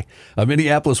 Anyway, a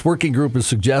Minneapolis working group has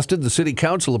suggested the city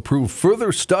council approve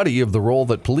further study of the role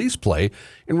that police play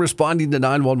in responding to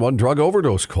 911 drug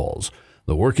overdose calls.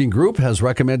 The working group has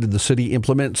recommended the city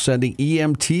implement sending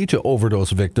EMT to overdose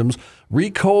victims,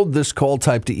 recode this call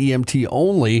type to EMT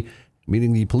only,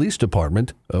 meaning the police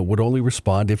department would only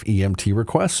respond if EMT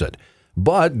requests it.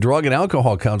 But drug and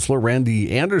alcohol counselor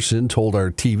Randy Anderson told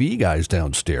our TV guys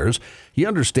downstairs he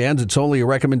understands it's only a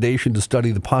recommendation to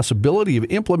study the possibility of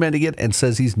implementing it and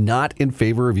says he's not in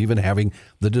favor of even having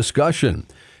the discussion.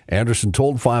 Anderson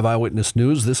told 5 Eyewitness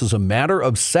News this is a matter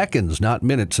of seconds, not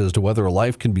minutes, as to whether a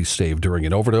life can be saved during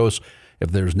an overdose.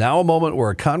 If there's now a moment where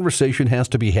a conversation has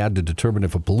to be had to determine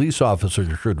if a police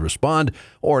officer should respond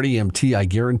or an EMT, I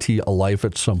guarantee a life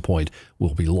at some point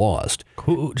will be lost.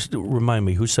 Remind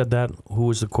me, who said that? Who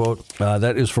was the quote?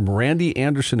 That is from Randy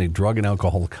Anderson, a drug and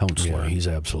alcohol counselor. Yeah, he's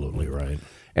absolutely right.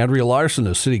 Andrea Larson,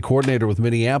 a city coordinator with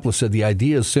Minneapolis, said the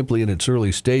idea is simply in its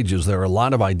early stages. There are a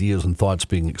lot of ideas and thoughts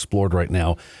being explored right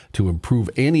now to improve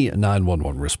any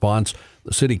 911 response.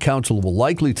 The city council will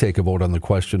likely take a vote on the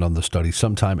question on the study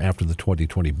sometime after the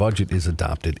 2020 budget is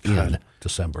adopted in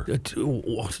December.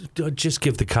 Just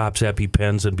give the cops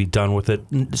EpiPens and be done with it.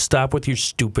 Stop with your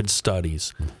stupid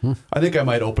studies. Mm-hmm. I think I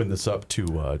might open this up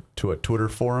to a Twitter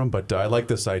forum, but I like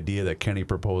this idea that Kenny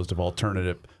proposed of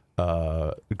alternative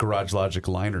Garage Logic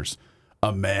liners.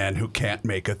 A man who can't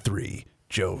make a 3,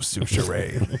 Joe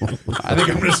Souchere. I think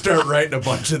I'm going to start writing a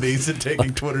bunch of these and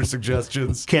taking Twitter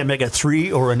suggestions. Can't make a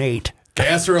 3 or an 8.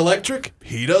 Gas or electric?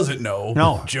 He doesn't know.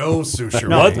 No. Joe Souchere.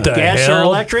 No. What the Gas or hell?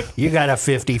 electric? You got a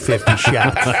 50-50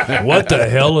 shot. What the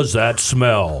hell is that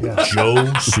smell?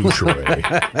 Joe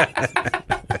Souchere.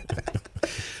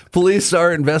 Police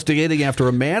are investigating after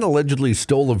a man allegedly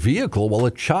stole a vehicle while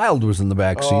a child was in the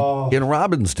backseat in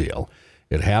Robbinsdale.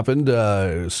 It happened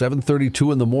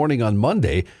 7:32 in the morning on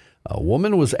Monday. A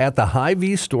woman was at the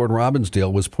Hy-Vee store in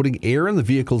Robbinsdale, was putting air in the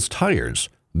vehicle's tires.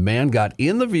 Man got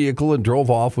in the vehicle and drove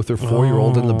off with her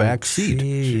 4-year-old in the back seat.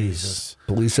 Jesus.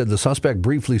 Police said the suspect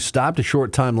briefly stopped a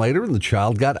short time later and the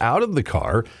child got out of the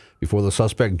car before the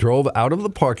suspect drove out of the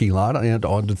parking lot and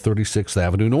onto 36th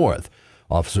Avenue North.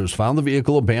 Officers found the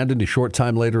vehicle abandoned a short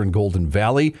time later in Golden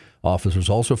Valley. Officers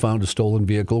also found a stolen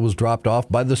vehicle was dropped off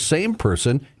by the same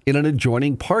person in an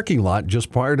adjoining parking lot just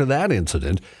prior to that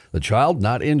incident. The child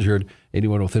not injured.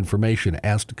 Anyone with information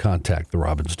asked to contact the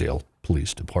Robbinsdale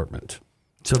Police Department.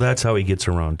 So that's how he gets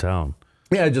around town.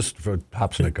 Yeah, just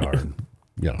hops in a car and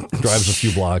drives a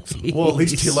few blocks. Well, at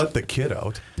least he let the kid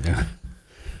out. Yeah.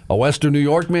 A Western New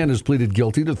York man has pleaded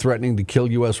guilty to threatening to kill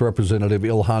U.S. Representative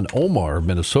Ilhan Omar of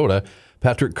Minnesota.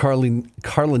 Patrick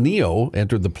Carlinio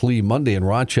entered the plea Monday in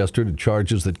Rochester to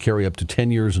charges that carry up to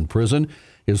 10 years in prison.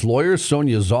 His lawyer,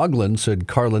 Sonia Zoglin, said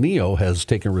Carlinio has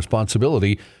taken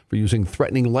responsibility for using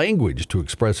threatening language to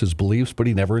express his beliefs, but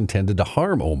he never intended to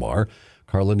harm Omar.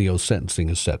 Carlinio's sentencing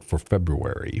is set for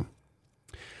February.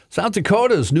 South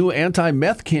Dakota's new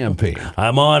anti-meth campaign.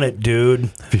 I'm on it, dude.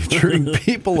 Featuring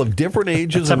people of different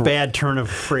ages. It's a bad turn of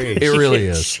phrase. It really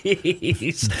is.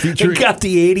 Jeez. They got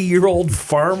the 80-year-old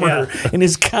farmer in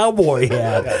his cowboy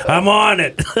hat. I'm on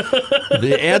it.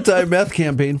 The anti-meth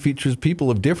campaign features people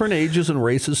of different ages and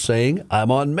races saying, I'm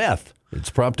on meth. It's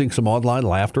prompting some online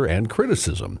laughter and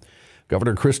criticism.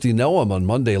 Governor Kristi Noem on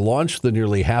Monday launched the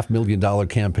nearly $500,000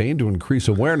 campaign to increase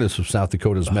awareness of South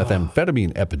Dakota's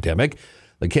methamphetamine epidemic.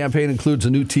 The campaign includes a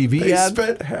new TV ad. They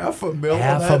spent $500,000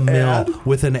 Half on a that mil ad?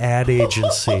 with an ad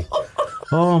agency.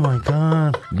 Oh, my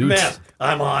God. Meth,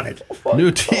 I'm on it.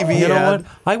 New TV You know ad.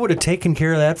 what? I would have taken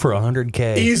care of that for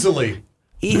 $100K. Easily.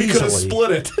 We could have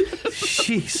split it.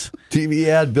 Jeez. TV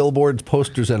ad, billboards,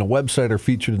 posters, and a website are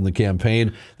featured in the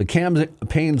campaign. The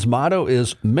campaign's motto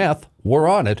is Meth, We're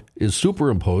on It, is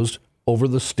superimposed over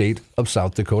the state of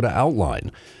South Dakota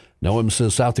outline. Noem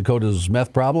says South Dakota's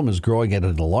meth problem is growing at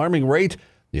an alarming rate.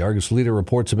 The Argus Leader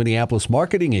reports a Minneapolis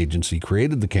marketing agency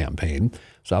created the campaign.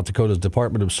 South Dakota's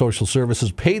Department of Social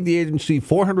Services paid the agency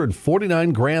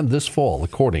 $449,000 this fall,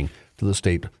 according to the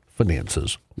state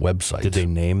finances website. Did they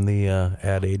name the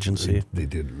ad agency? They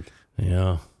didn't.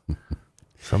 Yeah.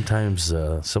 Sometimes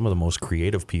some of the most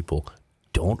creative people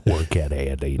don't work at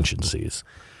ad agencies.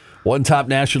 One top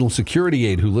national security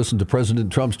aide who listened to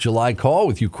President Trump's July call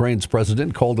with Ukraine's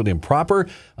president called it improper.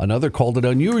 Another called it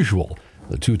unusual.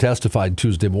 The two testified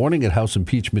Tuesday morning at House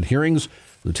impeachment hearings.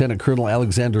 Lieutenant Colonel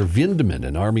Alexander Vindman,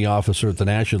 an Army officer at the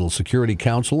National Security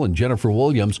Council, and Jennifer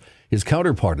Williams, his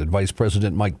counterpart at Vice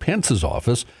President Mike Pence's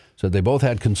office, said they both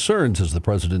had concerns as the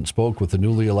president spoke with the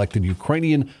newly elected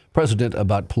Ukrainian president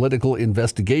about political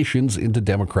investigations into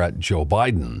Democrat Joe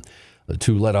Biden. The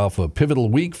two led off a pivotal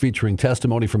week featuring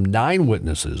testimony from 9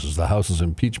 witnesses as the House's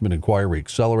impeachment inquiry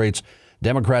accelerates.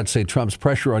 Democrats say Trump's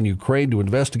pressure on Ukraine to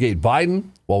investigate Biden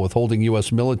while withholding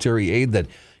U.S. military aid that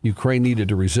Ukraine needed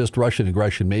to resist Russian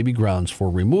aggression may be grounds for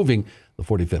removing the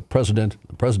 45th president.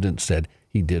 The president said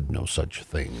he did no such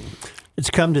thing.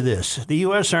 It's come to this. The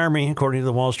U.S. Army, according to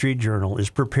the Wall Street Journal, is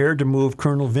prepared to move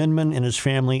Colonel Vindman and his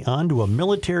family onto a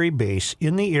military base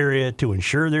in the area to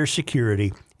ensure their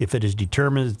security if it is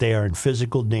determined that they are in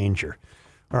physical danger.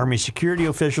 Army security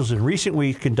officials in recent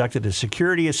weeks conducted a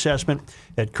security assessment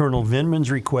at Colonel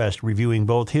Vindman's request, reviewing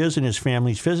both his and his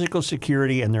family's physical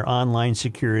security and their online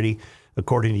security,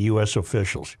 according to U.S.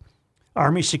 officials.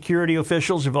 Army security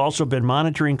officials have also been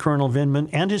monitoring Colonel Vindman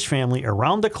and his family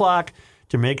around the clock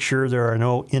to make sure there are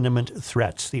no imminent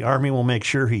threats. The Army will make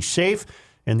sure he's safe,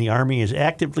 and the Army is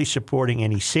actively supporting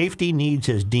any safety needs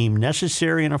as deemed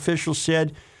necessary, an official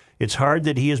said. It's hard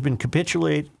that he has been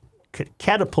catapulted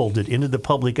into the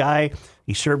public eye.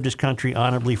 He served his country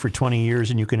honorably for 20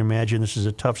 years, and you can imagine this is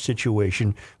a tough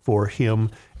situation for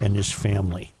him and his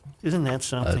family. Isn't that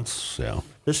something? Yeah.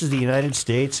 This is the United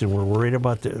States, and we're worried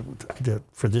about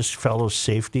for this fellow's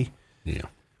safety. Yeah.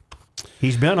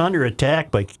 He's been under attack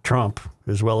by Trump,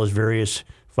 as well as various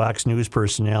Fox News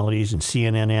personalities and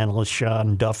CNN analyst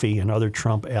Sean Duffy and other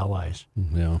Trump allies.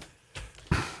 Yeah.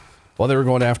 Well, they were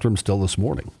going after him still this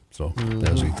morning, so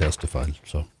as he testified.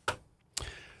 So,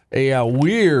 a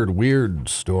weird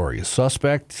story. A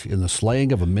suspect in the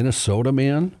slaying of a Minnesota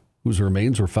man whose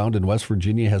remains were found in West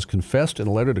Virginia has confessed in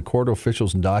a letter to court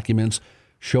officials, and documents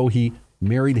show he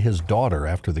married his daughter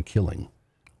after the killing.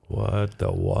 What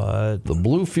the what? The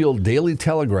Bluefield Daily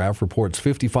Telegraph reports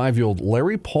 55-year-old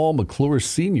Larry Paul McClure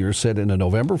Sr. said in a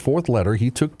November 4th letter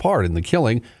he took part in the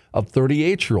killing of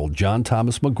 38-year-old John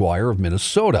Thomas McGuire of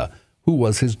Minnesota, who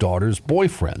was his daughter's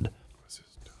boyfriend.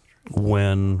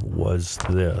 When was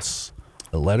this?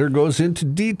 The letter goes into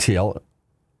detail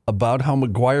about how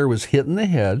McGuire was hit in the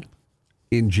head,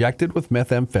 injected with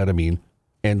methamphetamine,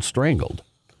 and strangled.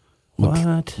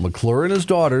 What? McClure and his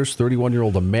daughters,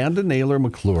 31-year-old Amanda Naylor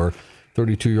McClure,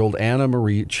 32-year-old Anna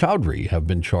Marie Chowdhury, have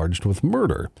been charged with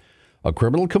murder. A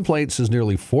criminal complaint says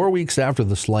nearly 4 weeks after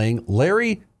the slaying,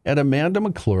 Larry and Amanda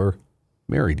McClure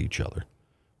married each other.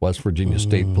 West Virginia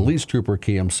State Police Trooper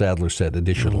Cam Sadler said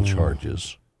additional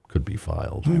charges could be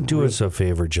filed. Do us a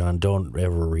favor, John. Don't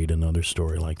ever read another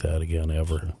story like that again,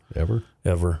 ever. Ever?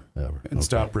 Ever. Ever. And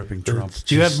stop ripping Trump.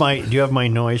 Do you have my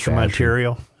noise from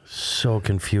Ontario? So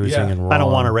confusing and wrong. I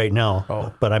don't want it right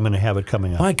now, but I'm going to have it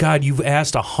coming up. My God, you've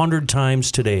asked 100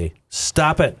 times today.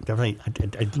 Stop it. I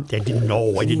didn't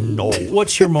know. I didn't know.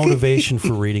 What's your motivation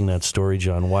for reading that story,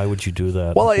 John? Why would you do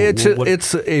that? Well,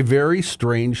 it's a very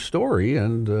strange story,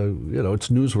 and it's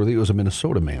newsworthy. It was a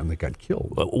Minnesota man that got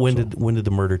killed. When did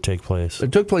the murder take place?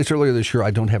 It took place earlier this year.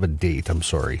 I don't have a date. I'm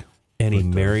sorry. And he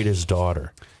married his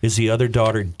daughter. Is the other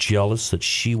daughter jealous that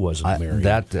she wasn't married?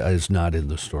 That is not in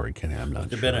the story, Kenny. I'm not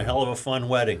sure. It's been a hell of a fun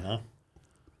wedding, huh?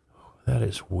 That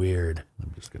is weird.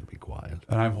 I'm just going to be quiet.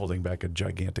 And I'm holding back a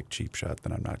gigantic cheap shot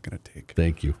that I'm not going to take.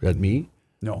 Thank you. At me?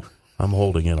 No. I'm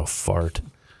holding in a fart.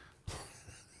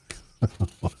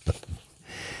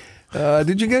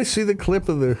 Did you guys see the clip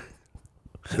of the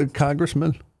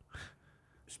congressman?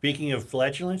 Speaking of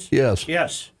flatulence? Yes.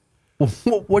 Yes.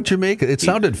 What'd you make it? It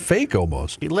sounded fake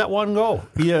almost. He let one go.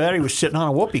 Either that or he was sitting on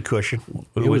a whoopee cushion.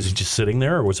 Was he just sitting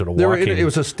there, or was it a It walking?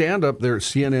 was a stand-up there at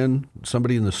CNN.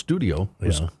 Somebody in the studio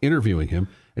was interviewing him,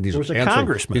 and he's There was a answering.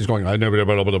 congressman. He's going, I never.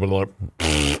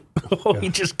 Oh, he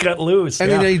just got loose.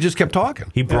 And then he just kept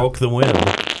talking. He broke the wind.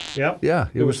 Yep. Yeah,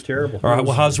 It was terrible. All right,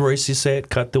 well, how's Royce say it?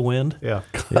 Cut the wind? Yeah.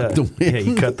 Cut the wind. Yeah,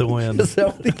 he cut the wind. Is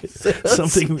that what he says?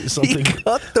 Something. He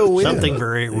cut the wind. Something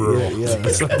very rural.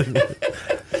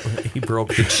 He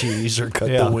broke the cheese or cut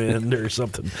the wind or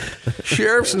something.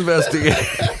 Sheriff's investigator.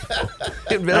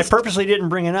 I purposely didn't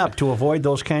bring it up to avoid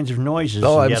those kinds of noises.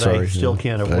 Oh, and I'm yet sorry. I still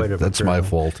can't avoid it. That's my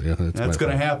fault. Yeah, That's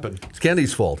going to happen. It's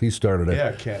Kenny's fault. He started it.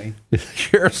 Yeah, Kenny.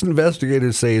 Sheriff's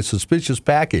investigators say a suspicious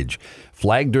package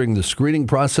flagged during the screening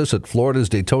process at Florida's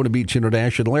Daytona Beach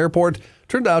International Airport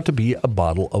turned out to be a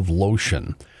bottle of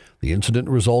lotion. The incident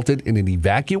resulted in an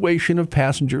evacuation of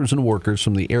passengers and workers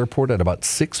from the airport at about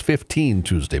 6:15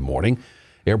 Tuesday morning.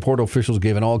 Airport officials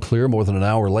gave an all clear more than an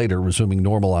hour later, resuming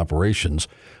normal operations.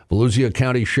 Volusia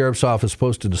County Sheriff's Office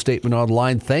posted a statement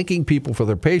online thanking people for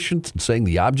their patience and saying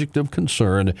the object of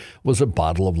concern was a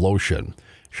bottle of lotion.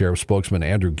 Sheriff spokesman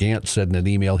Andrew Gant said in an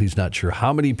email he's not sure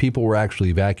how many people were actually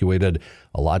evacuated.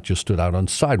 A lot just stood out on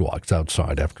sidewalks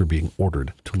outside after being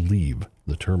ordered to leave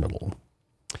the terminal.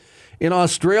 In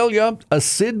Australia, a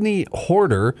Sydney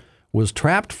hoarder was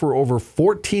trapped for over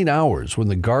 14 hours when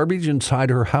the garbage inside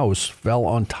her house fell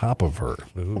on top of her.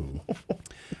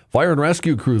 Fire and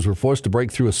rescue crews were forced to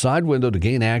break through a side window to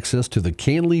gain access to the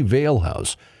Canley Vale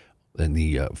house. And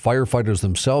the firefighters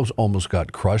themselves almost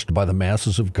got crushed by the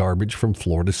masses of garbage from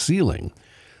floor to ceiling.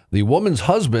 The woman's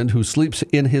husband, who sleeps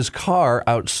in his car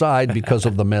outside because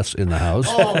of the mess in the house.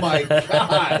 Oh, my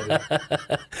God.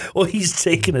 Well, he's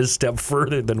taken a step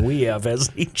further than we have,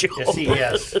 hasn't he, Joe? Yes, he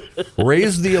has.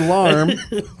 Raised the alarm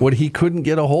when he couldn't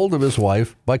get a hold of his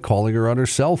wife by calling her on her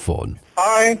cell phone.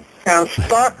 I am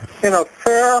stuck in a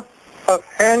pair of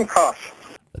handcuffs.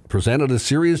 It presented a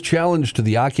serious challenge to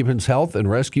the occupant's health, and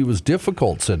rescue was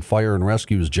difficult, said Fire and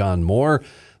Rescue's John Moore.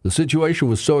 The situation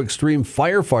was so extreme,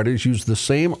 firefighters used the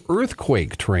same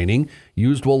earthquake training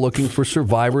used while looking for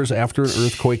survivors after an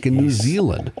earthquake in New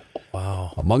Zealand.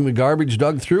 Wow. Among the garbage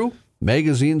dug through,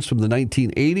 magazines from the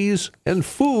 1980s and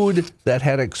food that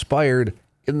had expired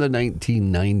in the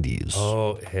 1990s.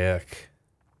 Oh, heck.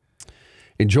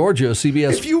 In Georgia,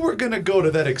 CBS... If you were going to go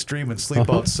to that extreme and sleep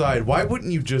outside, why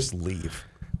wouldn't you just leave?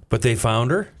 But they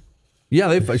found her?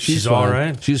 Yeah, she's all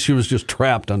fine. right? She was just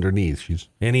trapped underneath. She's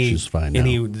fine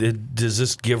now. Does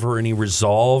this give her any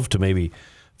resolve to maybe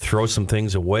throw some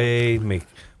things away,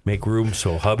 make room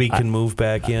so hubby can move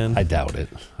back in? I doubt it.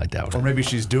 Or maybe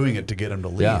she's doing it to get him to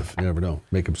leave. Yeah, you never know.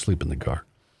 Make him sleep in the car.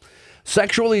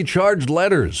 Sexually charged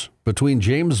letters between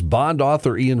James Bond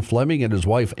author Ian Fleming and his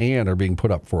wife Anne are being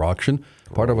put up for auction.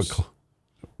 Part of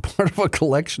a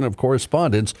collection of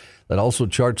correspondence that also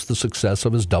charts the success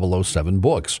of his 007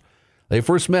 books. They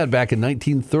first met back in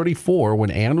 1934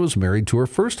 when Anne was married to her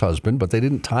first husband, but they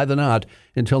didn't tie the knot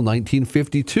until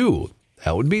 1952.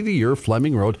 That would be the year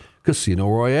Fleming wrote Casino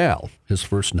Royale, his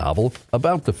first novel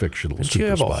about the fictional Did super you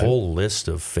have a spy. whole list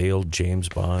of failed James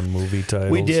Bond movie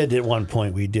titles? We did at one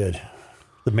point. We did.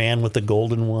 The Man with the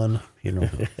Golden One,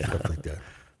 stuff like that.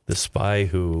 The Spy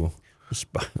Who...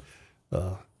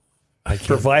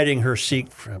 Providing her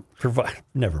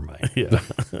never mind. Yeah.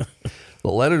 The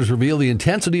letters reveal the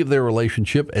intensity of their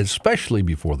relationship, especially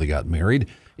before they got married.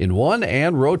 In one,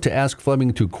 Anne wrote to ask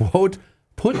Fleming to, quote,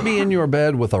 put me in your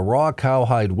bed with a raw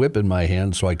cowhide whip in my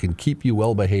hand so I can keep you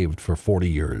well behaved for 40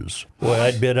 years. Boy,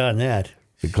 I'd bid on that.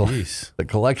 The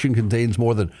collection contains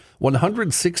more than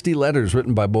 160 letters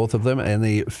written by both of them, and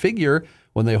they figure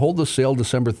When they hold the sale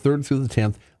December 3rd through the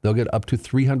 10th, they'll get up to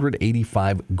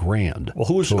 $385,000. Well,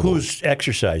 who's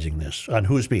exercising this? On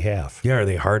whose behalf? Yeah, are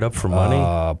they hard up for money?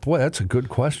 Boy, that's a good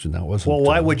question. That wasn't. Well,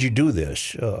 why would you do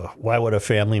this? Why would a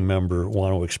family member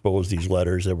want to expose these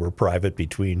letters that were private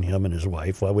between him and his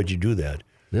wife? Why would you do that?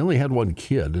 They only had one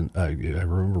kid, and I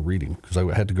remember reading because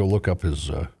I had to go look up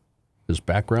his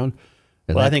background.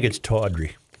 And I think it's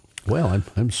tawdry. Well,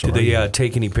 I'm sorry. Did they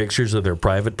take any pictures of their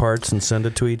private parts and send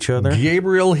it to each other?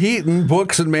 Gabriel Heaton,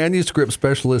 books and manuscript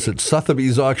specialist at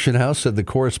Sotheby's Auction House, said the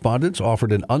correspondence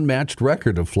offered an unmatched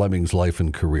record of Fleming's life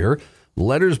and career. The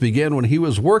letters began when he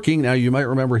was working. Now, you might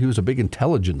remember he was a big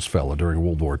intelligence fellow during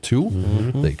World War II.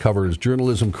 Mm-hmm. They cover his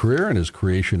journalism career and his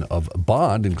creation of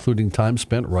Bond, including time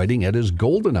spent writing at his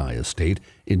Goldeneye estate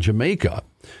in Jamaica.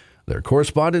 Their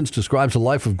correspondence describes a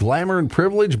life of glamour and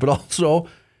privilege, but also,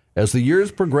 as the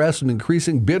years progress, an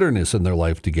increasing bitterness in their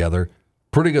life together.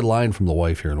 Pretty good line from the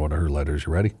wife here in one of her letters.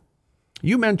 You ready?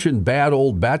 You mentioned bad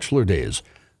old bachelor days.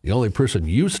 The only person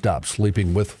you stopped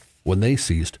sleeping with when they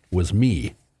ceased was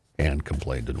me, Anne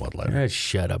complained in one letter.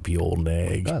 Shut up, you old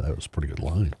nag. That was a pretty good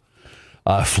line.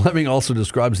 Fleming also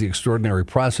describes the extraordinary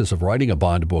process of writing a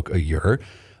Bond book a year.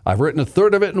 I've written a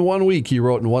third of it in 1 week, he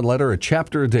wrote in one letter, a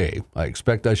chapter a day. I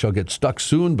expect I shall get stuck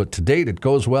soon, but to date it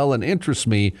goes well and interests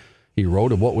me. He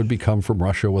wrote of what would become From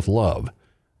Russia with Love.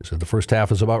 He said the first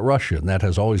half is about Russia, and that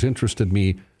has always interested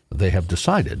me. They have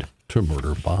decided to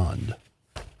murder Bond.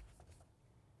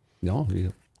 No,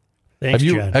 Thanks,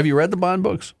 John. Have you read the Bond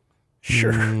books?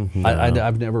 Sure. No.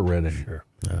 I've never read any. Sure.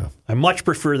 No. I much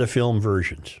prefer the film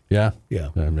versions. Yeah? Yeah.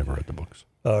 I've never read the books.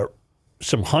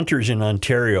 Some hunters in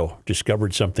Ontario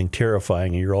discovered something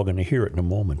terrifying, and you're all going to hear it in a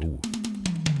moment. Ooh.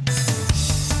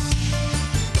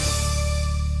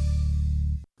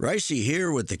 Ricey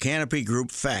here with the Canopy Group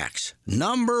facts.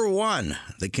 Number 1,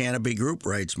 the Canopy Group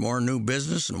writes more new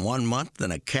business in 1 month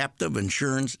than a captive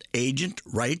insurance agent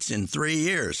writes in 3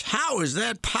 years. How is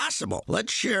that possible?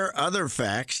 Let's share other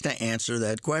facts to answer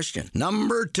that question.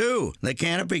 Number 2, the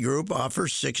Canopy Group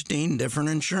offers 16 different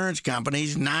insurance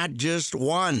companies, not just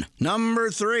one.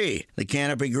 Number 3, the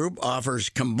Canopy Group offers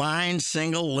combined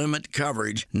single limit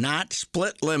coverage, not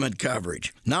split limit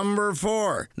coverage. Number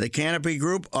 4, the Canopy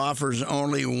Group offers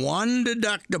only one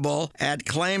deductible at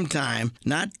claim time,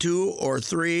 not 2 or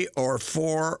 3 or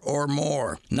 4 or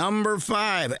more. Number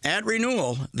 5, at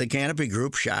renewal, the Canopy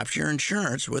Group shops your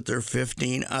insurance with their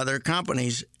 15 other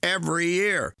companies every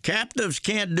year. Captives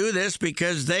can't do this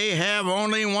because they have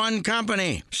only one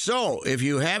company. So, if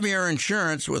you have your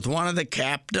insurance with one of the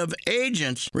captive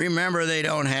agents, remember they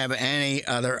don't have any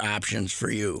other options for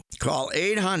you. Call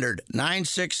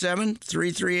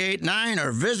 800-967-3389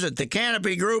 or visit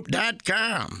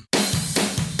thecanopygroup.com. You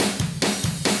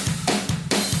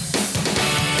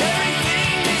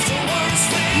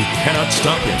cannot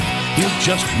stop him. He'll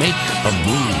just make a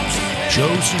move.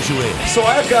 Joe Soucheray. So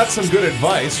I've got some good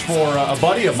advice for a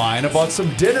buddy of mine about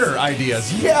some dinner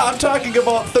ideas. Yeah, I'm talking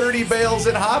about 30 Bales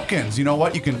in Hopkins. You know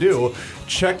what you can do?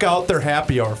 Check out their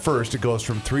happy hour first. It goes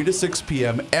from 3 to 6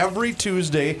 p.m. every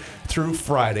Tuesday through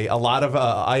Friday. A lot of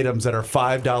items that are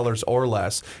 $5 or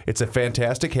less. It's a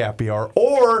fantastic happy hour.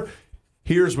 Or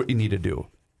here's what you need to do.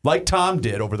 Like Tom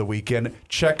did over the weekend,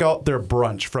 check out their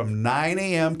brunch from 9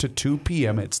 a.m. to 2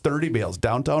 p.m. It's 30 Bales,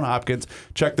 downtown Hopkins.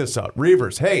 Check this out.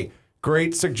 Reavers, hey,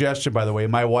 great suggestion, by the way.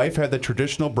 My wife had the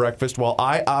traditional breakfast while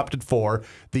I opted for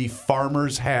the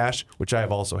farmer's hash, which I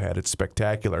have also had. It's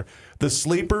spectacular. The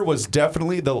sleeper was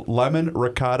definitely the lemon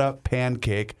ricotta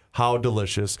pancake. How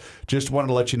delicious. Just wanted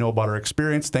to let you know about our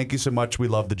experience. Thank you so much. We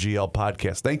love the GL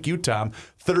podcast. Thank you, Tom.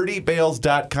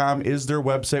 30bales.com is their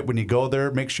website. When you go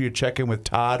there, make sure you check in with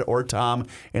Todd or Tom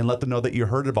and let them know that you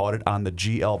heard about it on the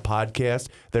GL podcast.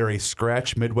 They're a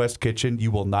scratch Midwest kitchen.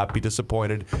 You will not be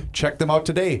disappointed. Check them out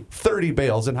today. 30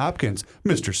 Bales in Hopkins.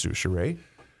 Mr. Soucheray.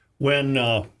 When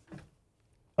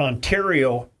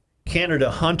Ontario,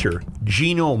 Canada hunter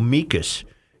Gino Mikas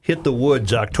hit the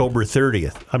woods October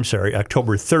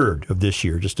 3rd of this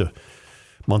year, just a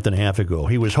month and a half ago.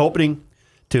 He was hoping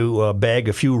to bag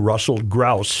a few rustled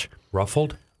grouse.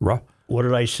 Ruffled? What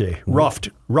did I say? Ruffed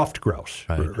grouse,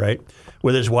 right?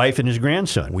 With his wife and his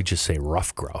grandson. We just say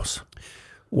rough grouse.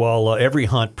 While every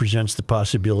hunt presents the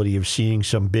possibility of seeing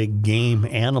some big game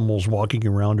animals walking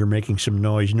around or making some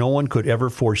noise, no one could ever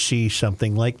foresee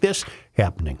something like this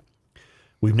happening.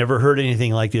 We've never heard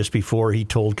anything like this before, he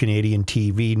told Canadian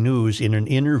TV News in an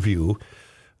interview.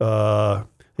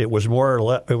 It was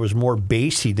more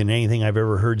bassy than anything I've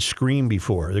ever heard scream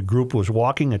before. The group was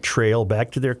walking a trail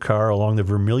back to their car along the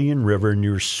Vermilion River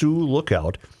near Sioux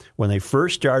Lookout when they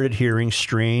first started hearing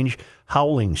strange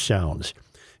howling sounds.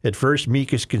 At first,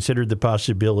 Mikas considered the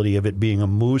possibility of it being a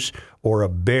moose or a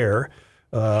bear,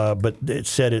 but it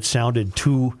said it sounded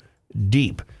too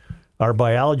deep. Our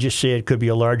biologists say it could be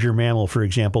a larger mammal, for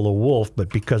example, a wolf, but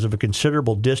because of a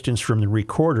considerable distance from the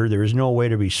recorder, there is no way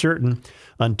to be certain.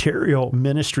 Ontario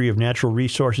Ministry of Natural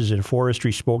Resources and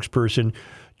Forestry spokesperson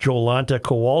Jolanta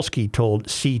Kowalski told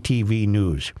CTV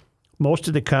News. Most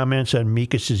of the comments on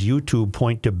Mikas' YouTube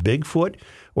point to Bigfoot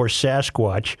or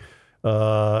Sasquatch,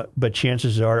 but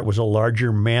chances are it was a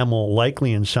larger mammal,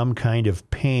 likely in some kind of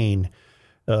pain.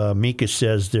 Mikas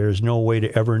says there's no way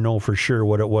to ever know for sure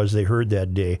what it was they heard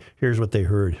that day. Here's what they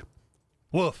heard.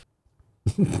 Woof.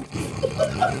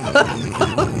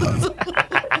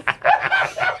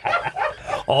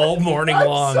 All morning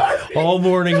long. All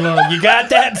morning long. You got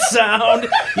that sound?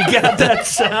 You got that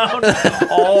sound?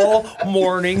 All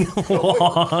morning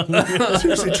long.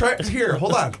 Seriously, try here.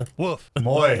 Hold on. Woof.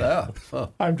 Boy.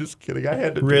 I'm just kidding. I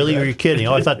had to. Really? Do that. Are you kidding?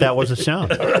 Oh, I thought that was a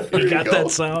sound. You got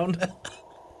that sound?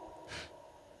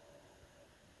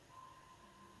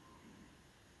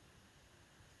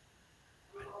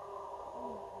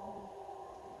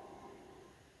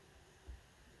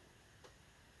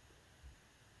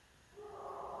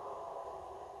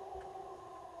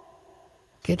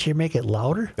 Can't you make it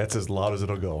louder? That's as loud as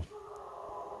it'll go.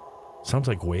 Sounds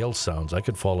like whale sounds. I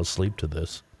could fall asleep to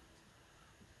this.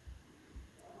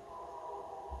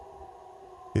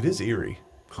 It is eerie.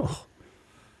 Oh.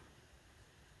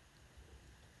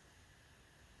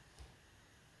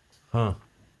 Huh.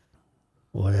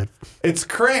 Well, It's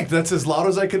cranked. That's as loud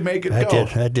as I could make it go.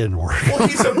 That didn't work. Well,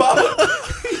 he's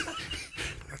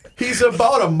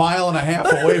about a mile and a half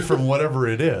away from whatever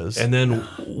it is. And then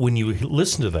when you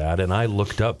listen to that, and I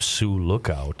looked up Sioux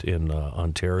Lookout in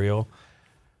Ontario,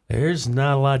 there's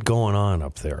not a lot going on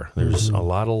up there. There's a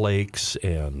lot of lakes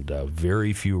and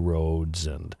very few roads,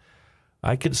 and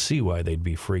I could see why they'd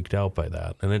be freaked out by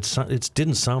that. And it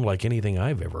didn't sound like anything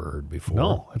I've ever heard before.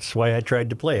 No, that's why I tried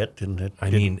to play it, and it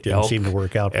didn't elk, seem to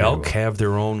work out. Elk have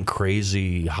their own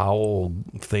crazy howl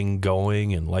thing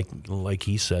going, and like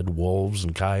he said, wolves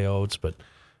and coyotes, but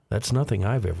that's nothing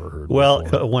I've ever heard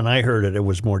before. When I heard it, it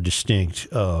was more distinct.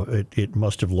 It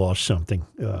must have lost something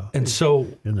and so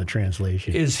in the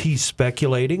translation. Is he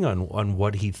speculating on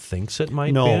what he thinks it might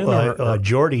be? No,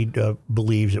 Jordy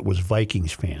believes it was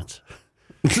Vikings fans.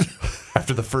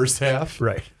 After the first half?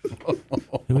 Right. Did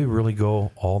we really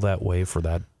go all that way for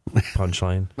that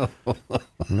punchline?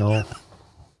 No.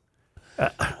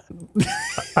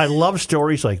 I love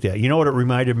stories like that. You know what it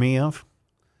reminded me of?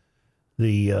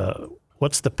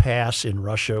 What's the pass in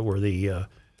Russia where the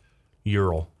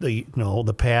Ural?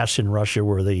 The pass in Russia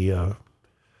where the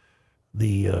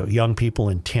young people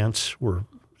in tents were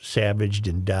savaged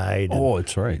and died. Oh,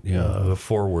 it's right. Yeah, the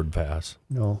forward pass.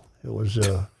 No, it was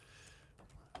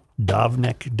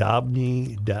Dabnel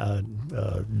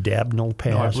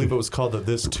Pass. No, I believe it was called the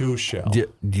This Too Shall.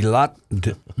 Dyatlov.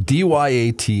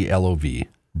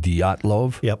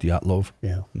 Dyatlov. Yep. Dyatlov.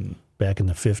 Yeah. Back in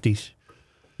the 50s.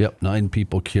 Yep. 9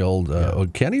 people killed.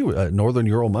 Kenny, Northern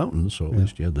Ural Mountains, so at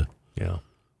least you had the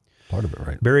part of it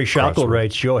right. Barry Schaukel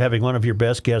writes, Joe, having one of your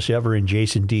best guests ever in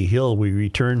Jason D. Hill, we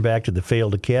return back to the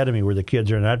failed academy where the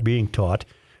kids are not being taught,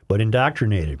 but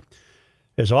indoctrinated.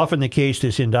 As often the case,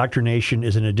 this indoctrination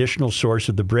is an additional source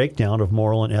of the breakdown of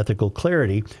moral and ethical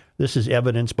clarity. This is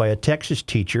evidenced by a Texas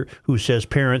teacher who says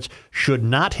parents should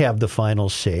not have the final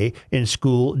say in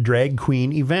school drag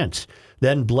queen events,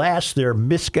 then blasts their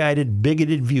misguided,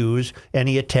 bigoted views, and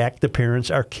he attacked the parents'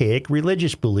 archaic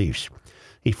religious beliefs.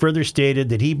 He further stated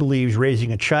that he believes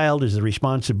raising a child is the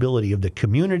responsibility of the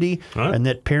community and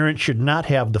that parents should not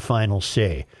have the final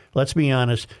say. Let's be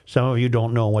honest, some of you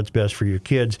don't know what's best for your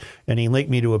kids. And he linked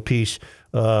me to a piece.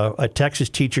 A Texas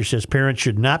teacher says parents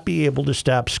should not be able to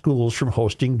stop schools from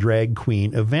hosting drag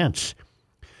queen events.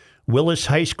 Willis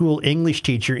High School English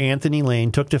teacher Anthony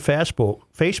Lane took to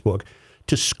Facebook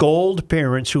to scold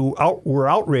parents who were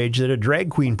outraged that a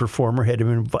drag queen performer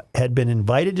had been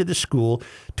invited to the school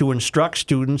to instruct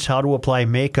students how to apply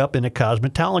makeup in a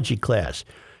cosmetology class.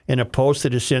 In a post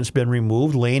that has since been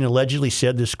removed, Lane allegedly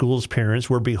said the school's parents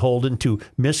were beholden to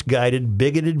misguided,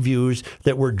 bigoted views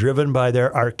that were driven by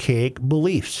their archaic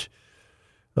beliefs.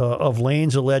 Of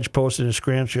Lane's alleged post in a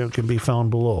screenshot can be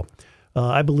found below.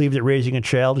 I believe that raising a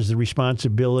child is the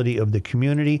responsibility of the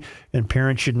community, and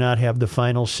parents should not have the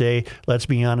final say. Let's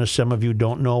be honest, some of you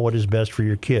don't know what is best for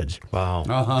your kids.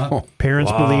 Wow.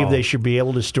 Parents believe they should be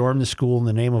able to storm the school in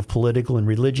the name of political and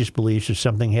religious beliefs if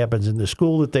something happens in the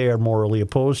school that they are morally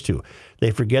opposed to.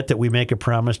 They forget that we make a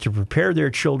promise to prepare their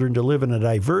children to live in a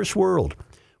diverse world.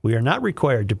 We are not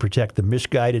required to protect the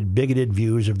misguided, bigoted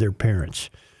views of their parents.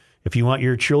 If you want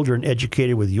your children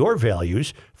educated with your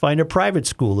values, find a private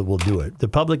school that will do it. The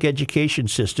public education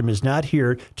system is not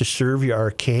here to serve your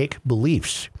archaic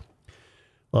beliefs.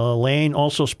 Lane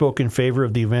also spoke in favor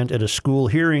of the event at a school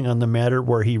hearing on the matter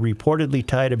where he reportedly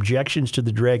tied objections to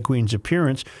the drag queen's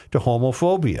appearance to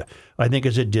homophobia. I think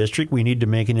as a district, we need to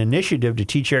make an initiative to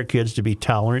teach our kids to be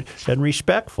tolerant and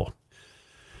respectful.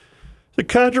 The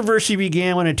controversy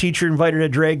began when a teacher invited a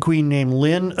drag queen named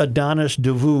Lynn Adonis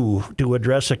DeVoe to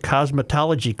address a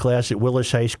cosmetology class at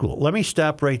Willis High School. Let me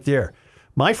stop right there.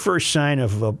 My first sign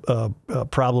of a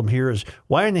problem here is,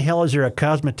 why in the hell is there a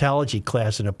cosmetology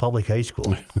class in a public high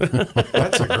school?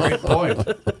 That's a great point.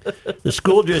 The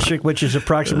school district, which is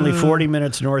approximately 40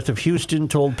 minutes north of Houston,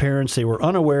 told parents they were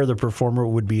unaware the performer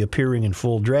would be appearing in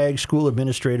full drag. School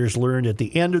administrators learned at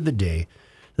the end of the day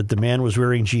that the man was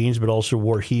wearing jeans but also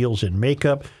wore heels and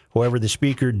makeup. However, the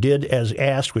speaker did as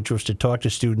asked, which was to talk to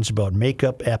students about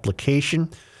makeup application.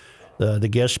 The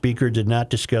guest speaker did not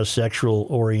discuss sexual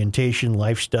orientation,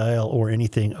 lifestyle, or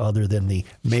anything other than the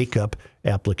makeup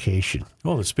application.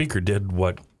 Well, the speaker did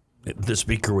what the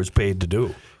speaker was paid to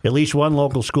do. At least one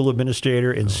local school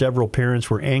administrator and several parents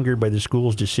were angered by the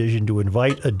school's decision to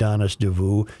invite Adonis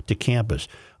DeVoe to campus.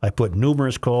 I put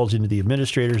numerous calls into the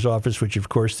administrator's office, which of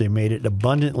course they made it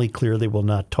abundantly clear they will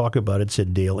not talk about it,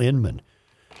 said Dale Inman.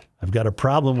 I've got a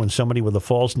problem when somebody with a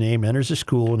false name enters a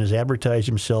school and has advertised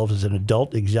himself as an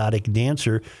adult exotic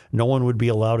dancer. No one would be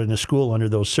allowed in a school under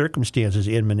those circumstances,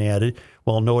 Inman added,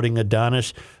 while noting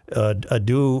Adonis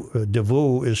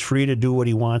DeVoe is free to do what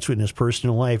he wants in his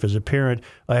personal life. As a parent,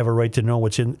 I have a right to know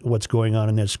what's going on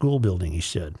in that school building, he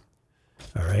said.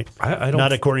 All right. I don't,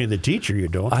 not according to the teacher, you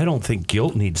don't. I don't think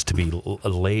guilt needs to be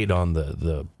laid on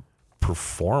the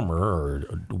performer, or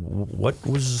what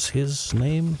was his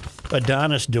name?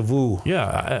 Adonis DeVoe.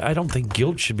 Yeah, I don't think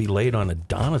guilt should be laid on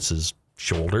Adonis's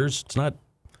shoulders. It's not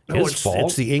his fault.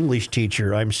 It's the English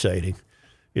teacher I'm citing.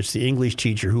 It's the English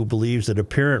teacher who believes that a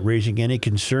parent raising any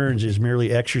concerns is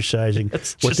merely exercising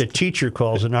what the teacher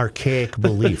calls an archaic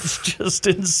belief. It's just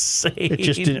insane.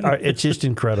 It's just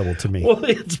incredible to me. Well,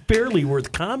 it's barely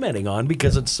worth commenting on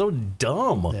because it's so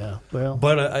dumb. Yeah, well.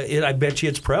 But I bet you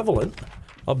it's prevalent.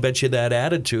 I'll bet you that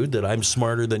attitude that I'm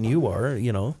smarter than you are,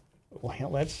 you know.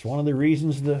 Well, that's one of the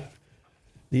reasons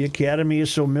the Academy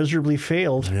is so miserably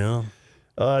failed. Yeah.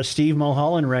 Steve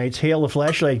Mulholland writes, "Hail the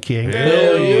Flashlight King.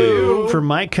 Hail you. For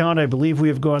my count, I believe we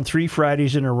have gone 3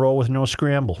 Fridays in a row with no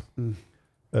scramble.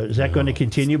 Is that going to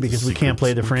continue because we can't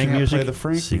play the Frank music? Play the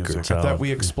Frank music. I thought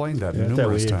we explained that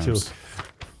numerous times.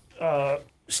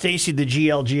 Stacy, the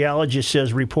GL geologist,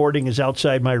 says reporting is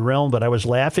outside my realm, but I was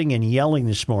laughing and yelling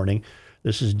this morning.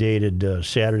 This is dated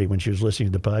Saturday when she was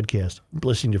listening to the podcast,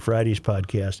 listening to Friday's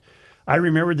podcast. I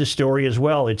remembered the story as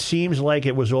well. It seems like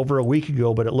it was over a week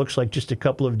ago, but it looks like just a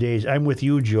couple of days. I'm with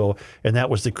you, Joe, and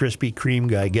that was the Krispy Kreme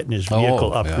guy getting his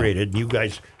vehicle upgraded. Yeah. You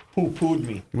guys poo-pooed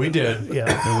me. We did.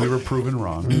 Yeah. And we were proven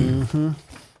wrong. Mm-hmm.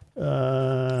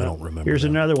 I don't remember. Here's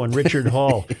another one. Richard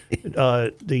Hall.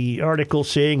 The article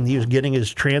saying he was getting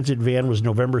his transit van was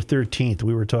November 13th.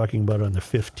 We were talking about on the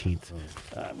 15th.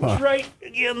 Was right.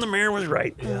 Again, the mayor was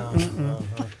right. Yeah.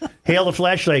 Hail the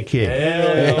Flashlight King.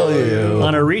 Hail you.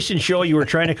 On a recent show, you were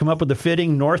trying to come up with a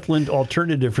fitting Northland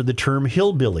alternative for the term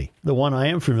hillbilly. The one I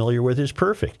am familiar with is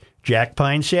perfect. Jack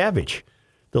Pine Savage.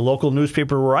 The local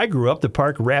newspaper where I grew up, the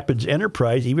Park Rapids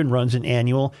Enterprise, even runs an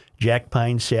annual Jack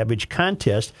Pine Savage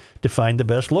contest to find the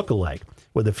best lookalike.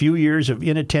 With a few years of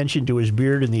inattention to his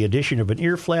beard and the addition of an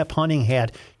ear flap hunting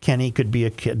hat, Kenny could be a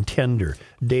contender.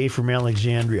 Dave from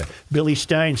Alexandria. Billy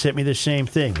Stein sent me the same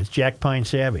thing. It's Jack Pine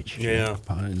Savage. Yeah.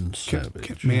 Pine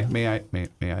Savage. May I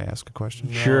ask a question?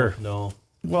 No, sure. No.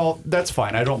 Well, that's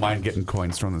fine. I don't mind getting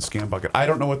coins from the scam bucket. I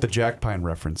don't know what the Jack Pine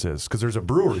reference is, because there's a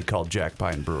brewery called Jack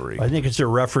Pine Brewery. I think it's a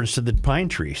reference to the pine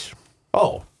trees.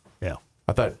 Oh. Yeah.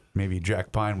 I thought maybe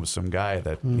Jack Pine was some guy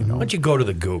that, you know. Why don't you go to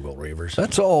the Google, Reavers?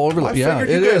 That's all over. Yeah, it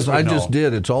is. I just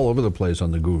did. It's all over the place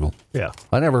on the Google. Yeah.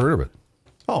 I never heard of it.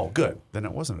 Oh, good. Then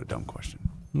it wasn't a dumb question.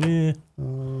 Yeah.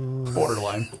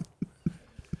 Borderline.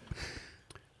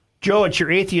 Joe, it's your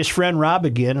atheist friend Rob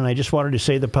again, and I just wanted to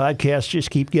say the podcasts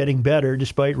just keep getting better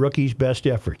despite Rookie's best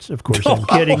efforts. Of course, I'm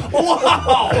kidding.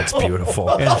 That's beautiful.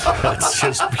 That's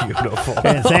just beautiful.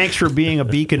 And thanks for being a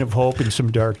beacon of hope in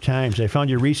some dark times. I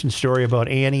found your recent story about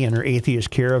Annie and her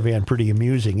atheist caravan pretty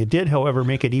amusing. It did, however,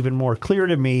 make it even more clear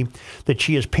to me that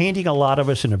she is painting a lot of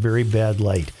us in a very bad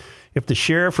light. If the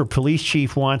sheriff or police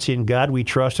chief wants in God we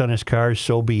trust on his cars,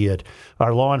 so be it.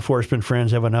 Our law enforcement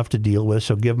friends have enough to deal with,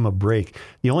 so give them a break.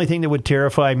 The only thing that would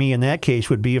terrify me in that case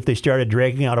would be if they started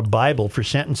dragging out a Bible for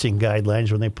sentencing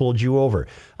guidelines when they pulled you over.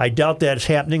 I doubt that's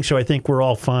happening, so I think we're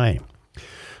all fine.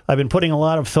 I've been putting a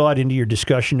lot of thought into your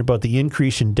discussion about the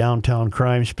increase in downtown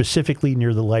crime, specifically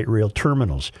near the light rail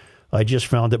terminals. I just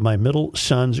found that my middle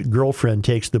son's girlfriend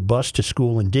takes the bus to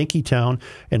school in Dinkytown,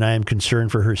 and I am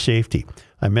concerned for her safety.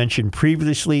 I mentioned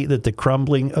previously that the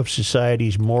crumbling of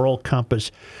society's moral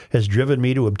compass has driven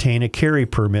me to obtain a carry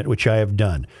permit, which I have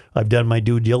done. I've done my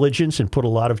due diligence and put a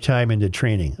lot of time into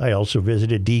training. I also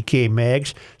visited DK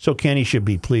Mags, so Kenny should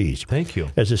be pleased. Thank you.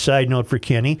 As a side note for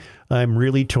Kenny, I'm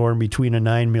really torn between a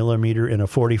 9mm and a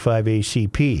 45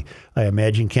 ACP. I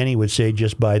imagine Kenny would say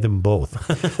just buy them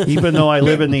both. Even though I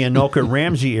live in the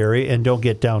Anoka-Ramsey area and don't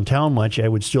get downtown much, I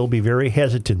would still be very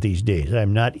hesitant these days.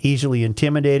 I'm not easily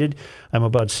intimidated. I'm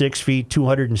about 6 feet,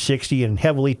 260, and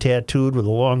heavily tattooed with a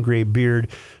long gray beard,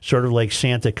 sort of like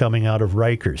Santa coming out of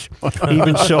Rikers.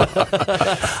 Even so,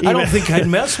 I don't think I'd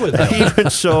mess with them. even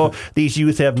so, these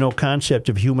youth have no concept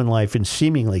of human life and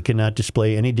seemingly cannot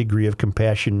display any degree of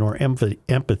compassion nor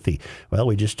empathy. Well,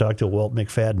 we just talked to Walt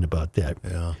McFadden about that.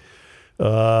 Yeah.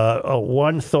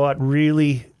 One thought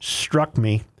really struck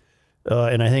me,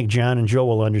 and I think John and Joe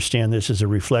will understand this as a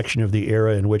reflection of the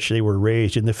era in which they were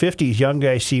raised. In the 50s, young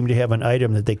guys seemed to have an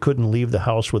item that they couldn't leave the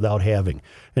house without having,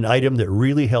 an item that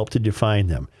really helped to define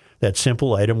them. That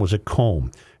simple item was a comb.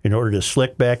 In order to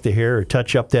slick back the hair or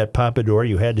touch up that pompadour,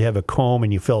 you had to have a comb,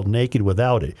 and you felt naked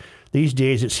without it. These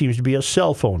days, it seems to be a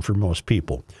cell phone for most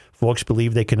people. Folks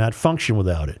believe they cannot function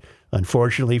without it.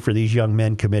 Unfortunately for these young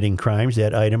men committing crimes,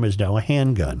 that item is now a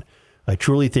handgun. I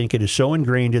truly think it is so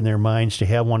ingrained in their minds to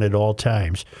have one at all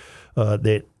times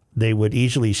that they would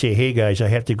easily say, hey, guys, I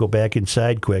have to go back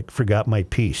inside quick, forgot my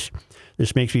piece.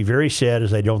 This makes me very sad,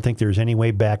 as I don't think there's any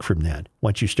way back from that.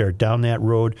 Once you start down that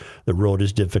road, the road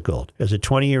is difficult. As a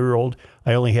 20-year-old,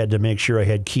 I only had to make sure I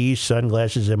had keys,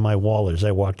 sunglasses, and my wallet as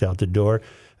I walked out the door.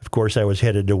 Of course, I was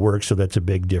headed to work, so that's a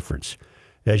big difference.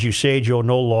 As you say, Joe,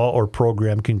 no law or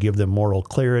program can give them moral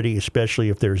clarity, especially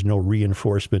if there's no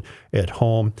reinforcement at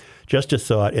home. Just a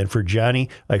thought. And for Johnny,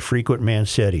 I frequent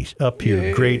Mansetti's. Up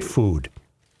here, great food.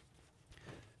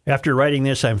 After writing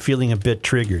this, I'm feeling a bit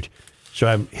triggered. So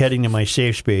I'm heading to my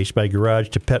safe space, my garage,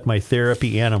 to pet my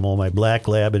therapy animal, my black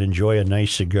lab, and enjoy a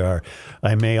nice cigar.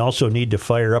 I may also need to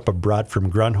fire up a brat from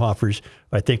Grunhofer's.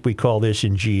 I think we call this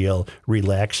in GL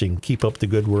relaxing. Keep up the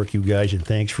good work, you guys, and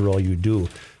thanks for all you do.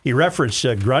 He referenced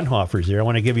Grunhofer's there. I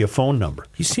want to give you a phone number.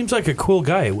 He seems like a cool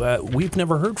guy. We've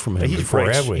never heard from him before,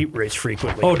 have we? He writes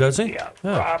frequently. Oh, does he? Yeah.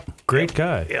 Oh, great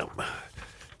guy. Yeah.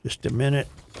 Just a minute.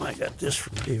 I got this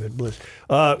from David Bliss.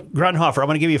 Grunhofer, I'm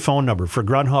going to give you a phone number for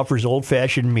Grunhofer's Old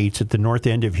Fashioned Meats at the north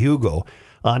end of Hugo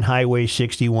on Highway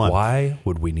 61. Why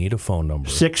would we need a phone number?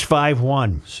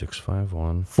 651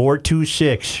 651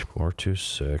 426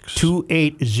 426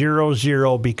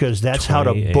 2800, because that's how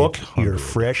to book your 2800.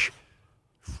 fresh,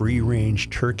 free-range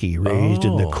turkey raised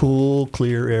in the cool,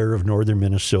 clear air of northern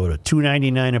Minnesota.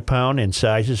 $2.99 a pound, and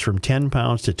sizes from 10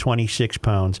 pounds to 26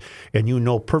 pounds. And you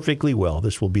know perfectly well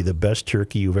this will be the best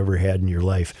turkey you've ever had in your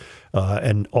life.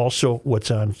 And also, what's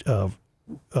on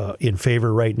in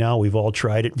favor right now, we've all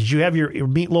tried it. Did you have your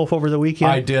meatloaf over the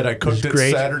weekend? I did. I cooked it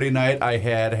great. Saturday night. I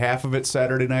had half of it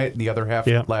Saturday night and the other half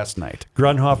last night.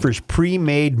 Grunhofer's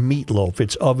pre-made meatloaf.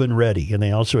 It's oven ready, and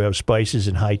they also have spices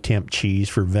and high-temp cheese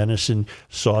for venison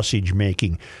sausage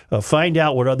making. Find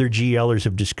out what other GLers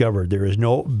have discovered. There is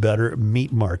no better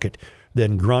meat market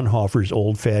than Grunhofer's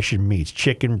old-fashioned meats.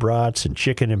 Chicken brats and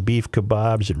chicken and beef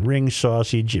kebabs and ring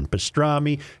sausage and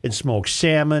pastrami and smoked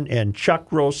salmon and chuck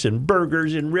roasts and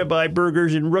burgers and ribeye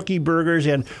burgers and rookie burgers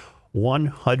and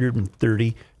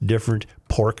 130 different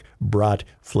pork brat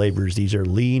flavors. These are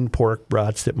lean pork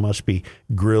brats that must be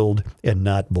grilled and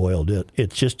not boiled.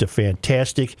 It's just a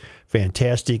fantastic,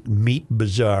 fantastic meat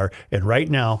bazaar. And right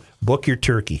now, book your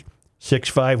turkey.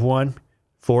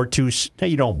 651-42... Now,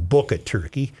 you don't book a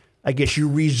turkey. I guess you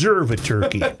reserve a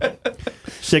turkey.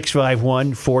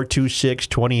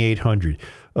 651-426-2800.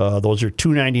 Those are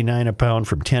 $2.99 a pound,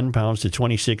 from 10 pounds to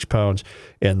 26 pounds,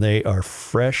 and they are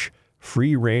fresh,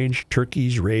 free-range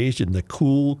turkeys raised in the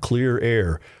cool, clear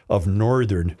air of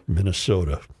northern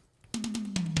Minnesota.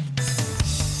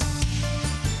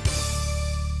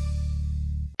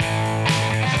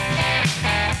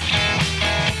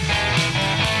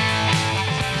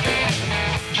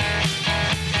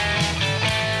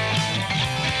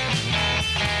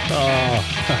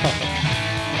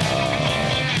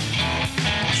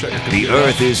 The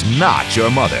earth is not your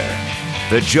mother.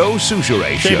 The Joe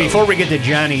Souchere Show. Say, before we get to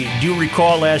Johnny, do you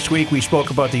recall last week we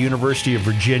spoke about the University of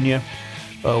Virginia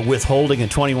withholding a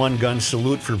 21-gun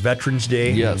salute for Veterans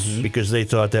Day? Yes. Because they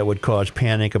thought that would cause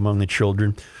panic among the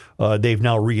children. They've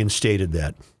now reinstated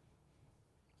that.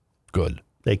 Good.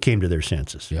 They came to their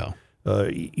senses. Yeah.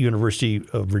 University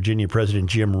of Virginia President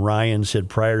Jim Ryan said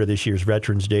prior to this year's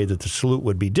Veterans Day that the salute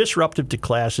would be disruptive to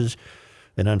classes.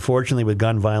 And unfortunately, with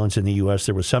gun violence in the U.S.,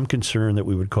 there was some concern that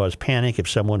we would cause panic if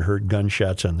someone heard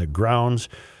gunshots on the grounds.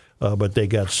 But they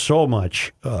got so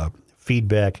much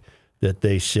feedback that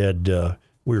they said,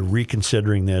 we're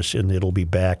reconsidering this and it'll be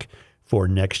back for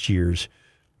next year's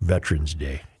Veterans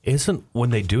Day.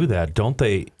 When they do that, don't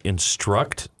they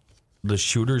instruct the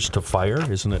shooters to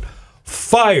fire? Isn't it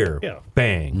fire,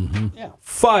 bang,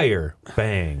 fire,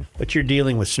 bang? But you're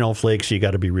dealing with snowflakes, so you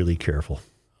got to be really careful.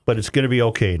 But it's going to be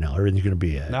okay now. Everything's going to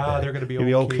be they're going to be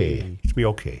okay. It's going to be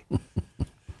okay.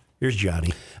 Here's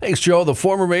Johnny. Thanks, Joe. The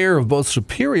former mayor of both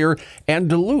Superior and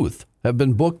Duluth have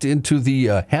been booked into the,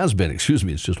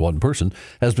 it's just one person,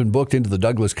 has been booked into the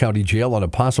Douglas County Jail on a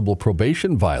possible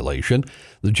probation violation.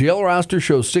 The jail roster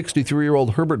shows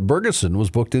 63-year-old Herbert Bergeson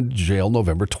was booked into jail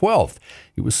November 12th.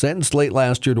 He was sentenced late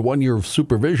last year to 1 year of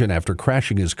supervision after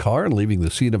crashing his car and leaving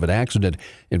the scene of an accident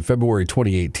in February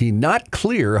 2018. Not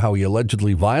clear how he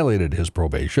allegedly violated his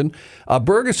probation.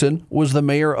 Bergeson was the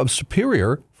mayor of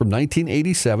Superior from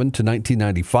 1987 to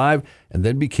 1995 and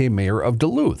then became mayor of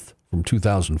Duluth from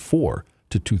 2004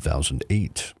 to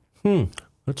 2008.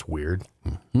 That's weird.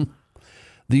 Mm-hmm.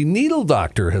 The Needle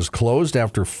Doctor has closed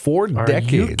after 4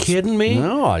 decades. Are you kidding me?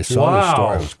 No, I saw the story.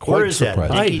 I was quite Where is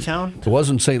surprised. that? Dinkytown? It was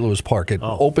in St. Louis Park. It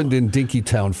opened in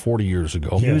Dinkytown 40 years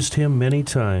ago. Used him many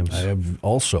times. I have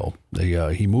also.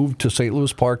 He moved to St.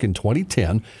 Louis Park in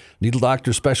 2010. Needle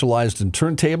Doctor specialized in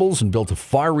turntables and built a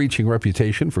far-reaching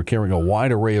reputation for carrying a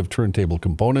wide array of turntable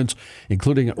components,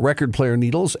 including record player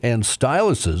needles and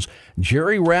styluses.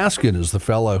 Jerry Raskin is the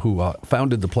fella who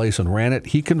founded the place and ran it.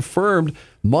 He confirmed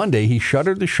Monday he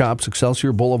shuttered the shop's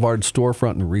Excelsior Boulevard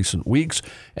storefront in recent weeks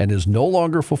and is no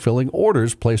longer fulfilling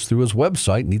orders placed through his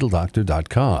website,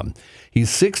 needledoctor.com. He's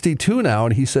 62 now,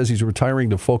 and he says he's retiring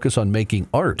to focus on making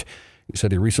art. He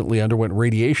said he recently underwent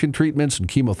radiation treatments and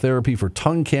chemotherapy for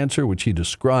tongue cancer, which he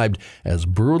described as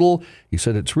brutal. He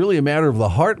said, it's really a matter of the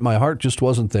heart. My heart just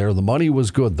wasn't there. The money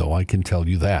was good, though, I can tell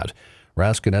you that.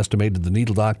 Raskin estimated the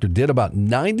Needle Doctor did about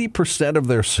 90% of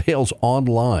their sales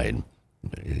online.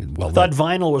 Well, I thought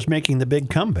vinyl was making the big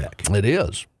comeback. It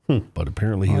is. But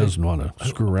apparently he doesn't want to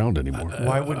screw around anymore.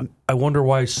 Why wouldn't? I wonder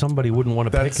why somebody wouldn't want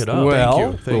to pick it up.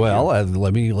 Well,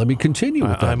 let me continue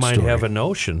with that I might story. have a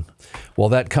notion. Well,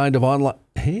 that kind of online.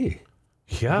 Hey,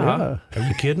 yeah. Are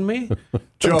you kidding me,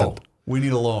 Joe? We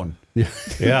need a loan.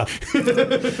 Yeah.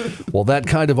 Well, that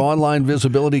kind of online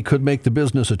visibility could make the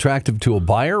business attractive to a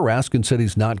buyer. Raskin said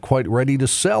he's not quite ready to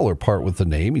sell or part with the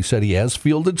name. He said he has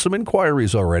fielded some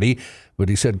inquiries already, but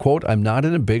he said, quote, I'm not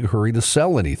in a big hurry to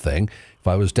sell anything. If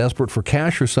I was desperate for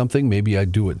cash or something, maybe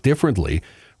I'd do it differently.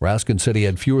 Raskin said he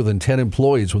had fewer than 10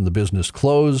 employees when the business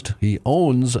closed. He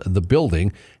owns the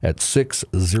building at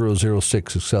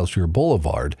 6006 Excelsior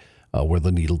Boulevard, where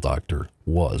the Needle Doctor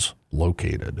was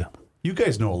located. You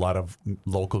guys know a lot of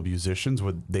local musicians.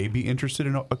 Would they be interested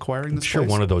in acquiring this Sure,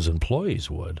 place? one of those employees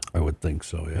would. I would think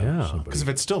so, yeah. Because if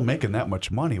it's still making that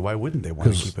much money, why wouldn't they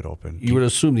want to keep it open? You would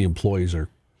assume the employees are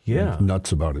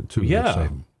nuts about it, too.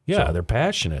 They're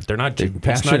passionate. They're not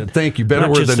passionate. Thank you. Better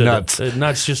word than nuts.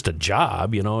 Not just a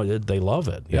job, they love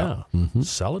it. Yeah.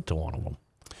 Sell it to one of them.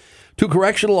 2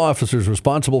 correctional officers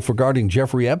responsible for guarding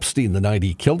Jeffrey Epstein the night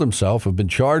he killed himself have been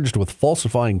charged with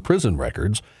falsifying prison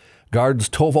records. Guards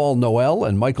Toval Noel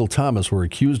and Michael Thomas were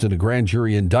accused in a grand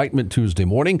jury indictment Tuesday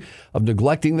morning of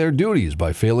neglecting their duties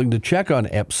by failing to check on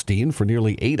Epstein for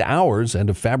nearly 8 hours and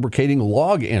of fabricating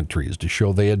log entries to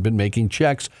show they had been making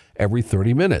checks every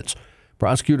 30 minutes.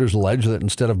 Prosecutors allege that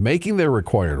instead of making their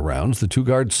required rounds, the 2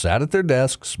 guards sat at their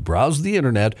desks, browsed the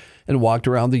internet, and walked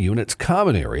around the unit's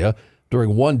common area.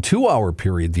 During one 2-hour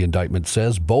period, the indictment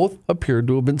says, both appeared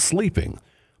to have been sleeping.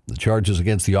 The charges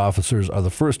against the officers are the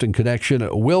first in connection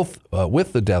with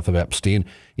the death of Epstein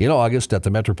in August at the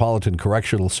Metropolitan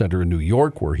Correctional Center in New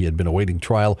York, where he had been awaiting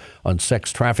trial on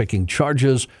sex trafficking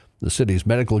charges. The city's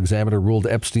medical examiner ruled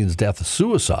Epstein's death a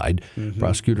suicide.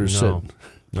 Prosecutors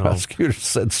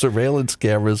said surveillance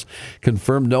cameras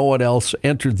confirmed no one else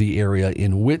entered the area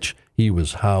in which he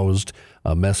was housed.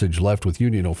 A message left with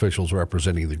union officials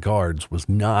representing the guards was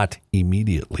not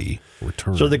immediately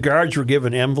returned. So the guards were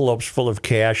given envelopes full of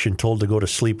cash and told to go to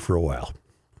sleep for a while.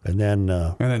 And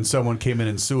then someone came in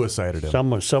and suicided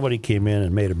him. Somebody came in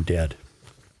and made him dead.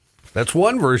 That's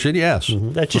one version, yes.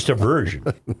 Mm-hmm. That's just a version.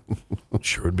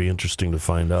 Sure would be interesting to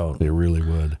find out. It really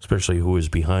would. Especially who is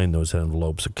behind those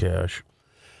envelopes of cash.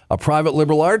 A private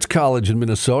liberal arts college in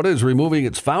Minnesota is removing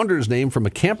its founder's name from a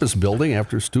campus building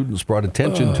after students brought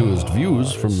attention to his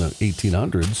views from the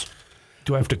 1800s.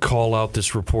 Do I have to call out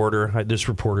this reporter? This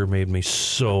reporter made me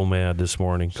so mad this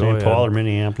morning. St. Paul or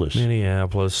Minneapolis?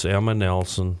 Minneapolis, Emma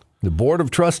Nelson. The Board of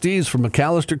Trustees from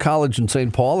Macalester College in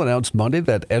St. Paul announced Monday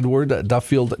that Edward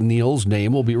Duffield Neal's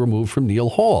name will be removed from Neal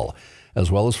Hall,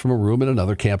 as well as from a room in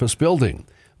another campus building.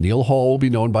 Neal Hall will be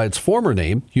known by its former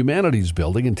name, Humanities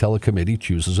Building, until a committee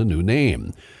chooses a new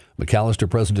name. Macalester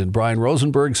President Brian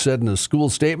Rosenberg said in a school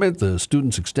statement the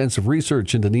students' extensive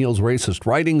research into Neal's racist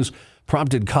writings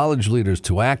prompted college leaders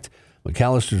to act.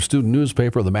 Macalester's student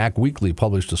newspaper, the Mac Weekly,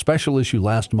 published a special issue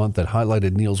last month that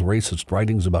highlighted Neal's racist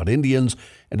writings about Indians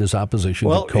and his opposition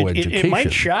to coeducation. It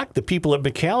might shock the people at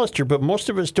Macalester, but most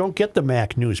of us don't get the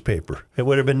Mac newspaper. It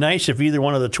would have been nice if either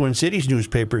one of the Twin Cities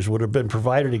newspapers would have been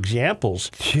provided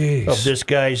examples of this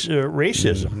guy's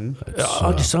racism.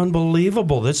 It's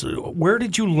unbelievable. Where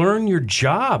did you learn your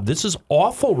job? This is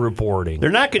awful reporting.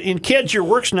 They're not in kids. Your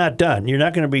work's not done. You're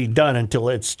not going to be done until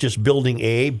it's just building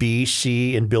A, B,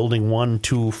 C, and building 1,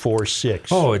 2, 4,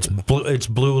 6. Oh, it's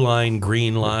blue line,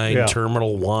 green line,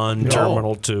 Terminal 1,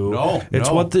 Terminal 2. It's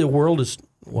what the world is.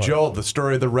 What? Joe, the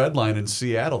story of the Red Line in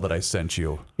Seattle that I sent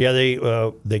you. Yeah,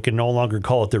 they can no longer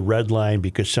call it the Red Line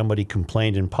because somebody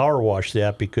complained and power washed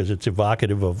that because it's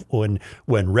evocative of when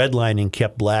redlining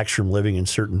kept blacks from living in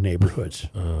certain neighborhoods.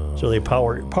 So they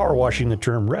power washing the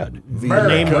term red, the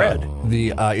name red.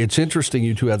 It's interesting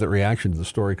you two had that reaction to the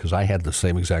story because I had the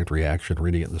same exact reaction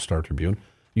reading it in the Star Tribune.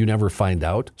 You never find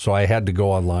out, so I had to go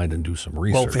online and do some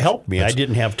research. Well, help me. I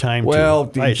didn't have time to. Well,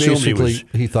 basically,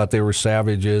 he thought they were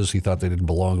savages. He thought they didn't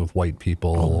belong with white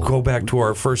people. Go back to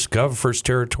our first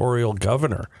territorial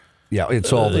governor. Yeah,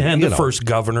 it's all the first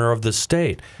governor of the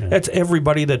state. Yeah. That's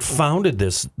everybody that founded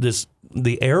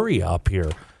the area up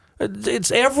here.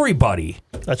 It's everybody.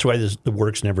 That's why the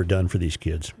work's never done for these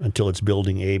kids until it's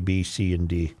building A, B, C, and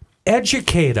D.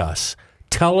 Educate us.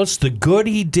 Tell us the good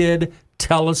he did.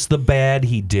 Tell us the bad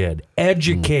he did.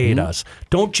 Educate us.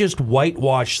 Don't just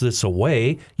whitewash this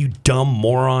away, you dumb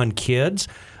moron kids.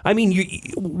 I mean,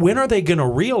 when are they going to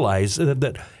realize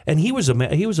that? And he was a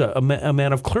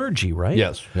man of clergy, right?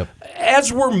 Yes. Yep.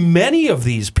 As were many of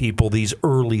these people, these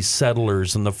early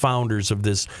settlers and the founders of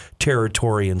this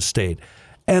territory and state.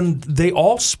 And they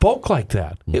all spoke like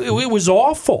that. It was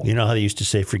awful. You know how they used to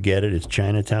say, forget it, it's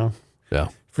Chinatown? Yeah.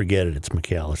 Forget it, it's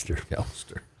Macalester.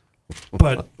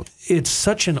 But it'd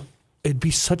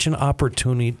be such an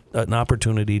opportunity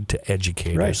to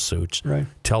educate us, Suits. Right.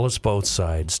 Tell us both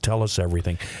sides. Tell us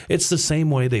everything. It's the same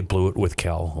way they blew it with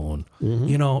Calhoun.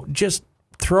 Mm-hmm. Just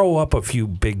throw up a few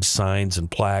big signs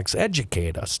and plaques.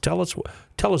 Educate us. Tell us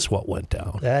what went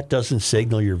down. That doesn't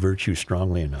signal your virtue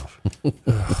strongly enough.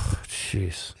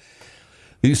 Jeez.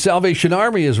 The Salvation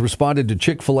Army has responded to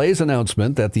Chick-fil-A's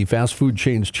announcement that the fast food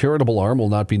chain's charitable arm will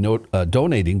not be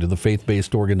donating to the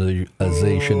faith-based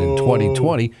organization in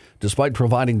 2020, despite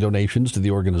providing donations to the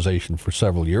organization for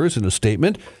several years. In a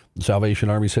statement, the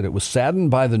Salvation Army said it was saddened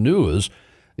by the news.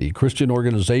 The Christian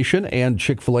organization and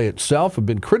Chick-fil-A itself have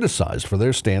been criticized for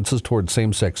their stances toward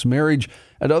same-sex marriage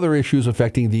and other issues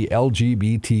affecting the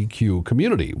LGBTQ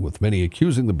community, with many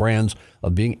accusing the brands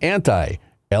of being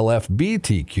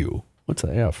anti-LFBTQ. What's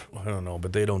the F? I don't know,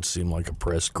 but they don't seem like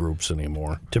oppressed groups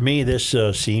anymore. To me, this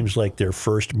seems like their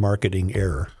first marketing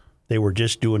error. They were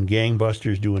just doing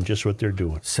gangbusters, doing just what they're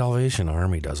doing. Salvation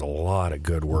Army does a lot of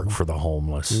good work for the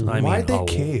homeless. Why'd they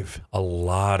cave? A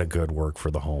lot of good work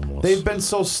for the homeless. They've been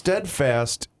so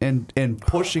steadfast in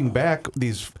pushing back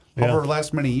these over the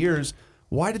last many years.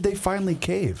 Why did they finally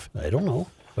cave? I don't know.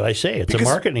 But I say it's a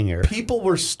marketing error. People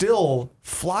were still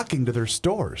flocking to their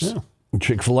stores. Yeah.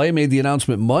 Chick-fil-A made the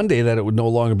announcement Monday that it would no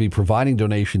longer be providing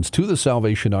donations to the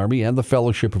Salvation Army and the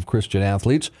Fellowship of Christian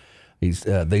Athletes.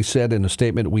 They said in a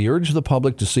statement, "We urge the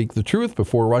public to seek the truth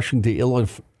before rushing to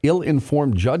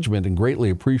ill-informed judgment and greatly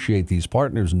appreciate these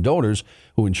partners and donors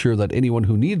who ensure that anyone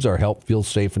who needs our help feels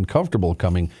safe and comfortable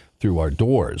coming through our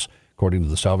doors." According to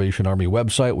the Salvation Army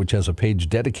website, which has a page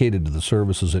dedicated to the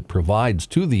services it provides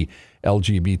to the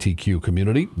LGBTQ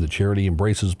community, the charity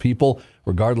embraces people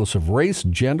regardless of race,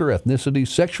 gender, ethnicity,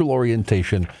 sexual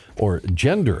orientation, or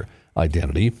gender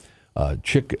identity.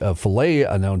 Chick-fil-A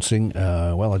announcing, it's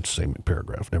the same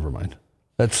paragraph. Never mind.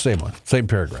 That's the same one. Same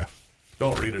paragraph.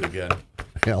 Don't read it again.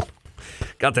 Hell.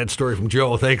 Got that story from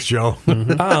Joe. Thanks, Joe.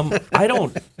 I've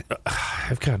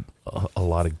got a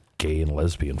lot of gay and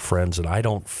lesbian friends, and I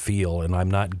don't feel, and I'm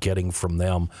not getting from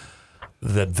them,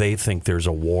 that they think there's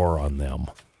a war on them.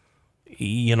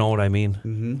 You know what I mean?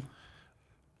 Mm-hmm.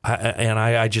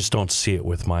 I just don't see it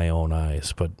with my own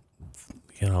eyes. But,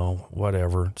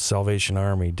 whatever. Salvation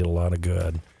Army did a lot of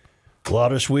good.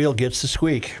 Loudest wheel gets the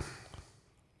squeak.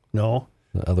 No.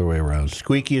 The other way around.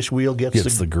 Squeakiest wheel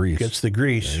gets the grease. Gets the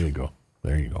grease. There you go.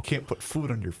 There you go. Can't put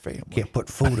food on your family. Can't put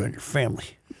food on your family.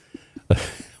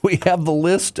 We have the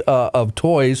list of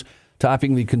toys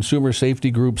topping the Consumer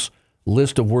Safety Group's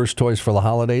list of worst toys for the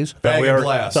holidays. Bag of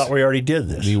glass. Thought we already did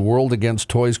this. The World Against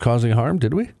Toys Causing Harm,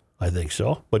 did we? I think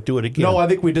so. But do it again. No, I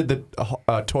think we did the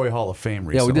Toy Hall of Fame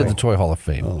recently. Yeah, we did the Toy Hall of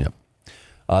Fame.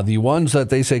 Yep. The ones that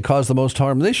they say caused the most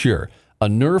harm this year: a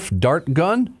Nerf dart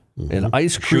gun, an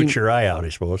ice cream Shoot your eye out, I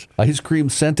suppose. ice cream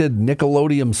scented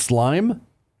Nickelodeon slime,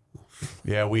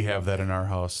 Yeah, we have that in our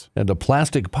house. and a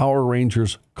plastic Power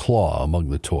Rangers claw among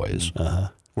the toys.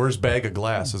 Where's Bag of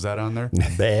Glass? Is that on there?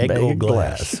 Bag Bag of of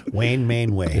glass. Wayne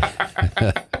Main Way.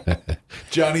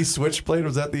 Johnny Switchblade,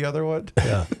 was that the other one?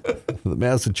 Yeah. The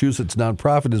Massachusetts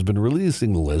nonprofit has been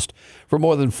releasing the list for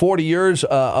more than 40 years.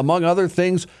 Among other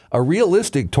things, a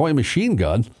realistic toy machine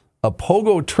gun, a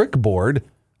pogo trick board,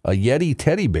 a Yeti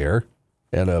teddy bear,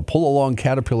 and a pull-along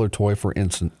caterpillar toy for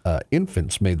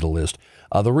infants made the list.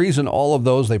 The reason all of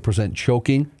those, they present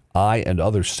choking, eye, and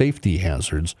other safety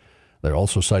hazards. They're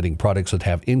also citing products that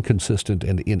have inconsistent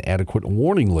and inadequate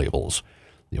warning labels.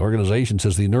 The organization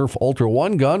says the Nerf Ultra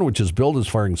One gun, which is billed as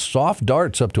firing soft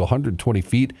darts up to 120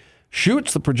 feet,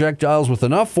 shoots the projectiles with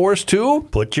enough force to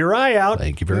Put your eye out.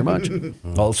 Thank you very much.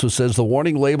 Also says the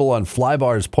warning label on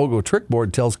Flybar's Pogo Trick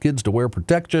Board tells kids to wear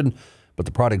protection, but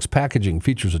the product's packaging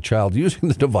features a child using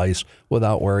the device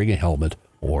without wearing a helmet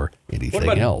or anything What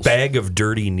about else. bag of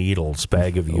dirty needles,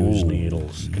 bag of used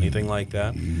needles, anything like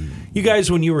that? You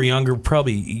guys, when you were younger,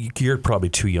 you're probably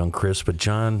too young, Chris, but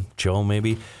John, Joe,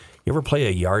 maybe, you ever play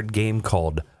a yard game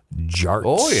called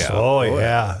Jarts? Oh,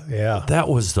 yeah. That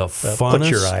was the funnest,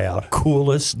 put your eye out.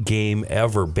 coolest game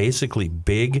ever. Basically,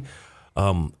 big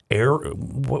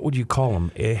what would you call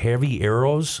them? Heavy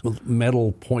arrows?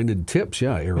 Metal pointed tips,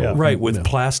 arrow. Right, with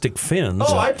plastic fins.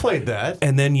 Oh, I played that.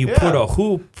 And then you put a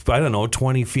hoop,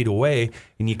 20 feet away,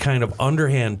 and you kind of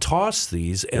underhand toss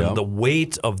these, and the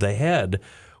weight of the head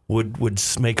would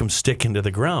make them stick into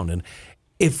the ground. And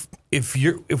if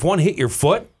one hit your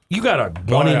foot, you got a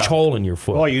 1-inch hole in your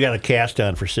foot. Oh, you got a cast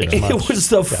on for 6 months. It was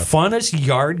the funnest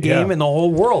yard game in the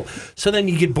whole world. So then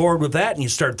you get bored with that and you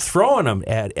start throwing them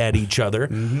at each other.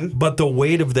 But the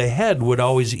weight of the head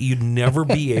you'd never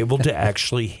be able to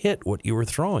actually hit what you were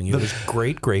throwing. It was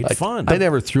great fun. I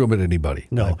never threw them at anybody.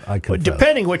 No. I But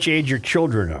depending which age your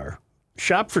children are,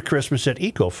 shop for Christmas at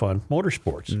EcoFun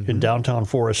Motorsports in downtown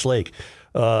Forest Lake.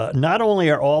 Not only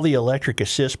are all the electric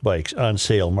assist bikes on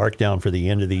sale, marked down for the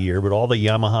end of the year, but all the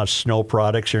Yamaha snow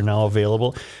products are now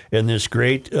available. And this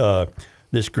great for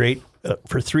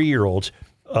 3-year-olds,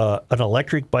 an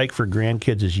electric bike for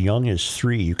grandkids as young as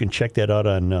 3. You can check that out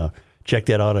on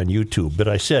YouTube. But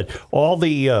I said all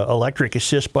the electric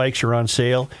assist bikes are on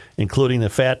sale, including the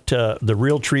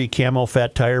Realtree Camo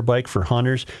Fat Tire bike for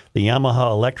hunters. The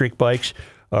Yamaha electric bikes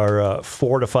are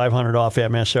 $400 to $500 off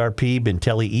MSRP.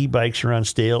 Bentelli e-bikes are on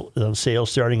sale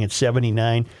starting at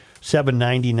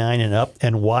 $799 and up.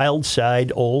 And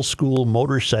Wildside old school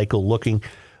motorcycle looking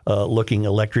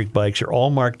electric bikes are all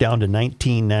marked down to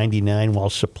 $19.99 while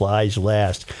supplies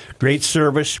last. Great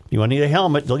service. You want to need a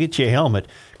helmet? They'll get you a helmet.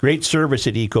 Great service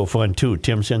at EcoFun, too.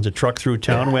 Tim sends a truck through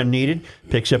town when needed,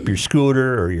 picks up your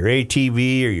scooter or your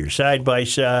ATV or your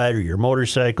side-by-side or your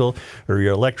motorcycle or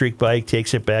your electric bike,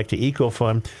 takes it back to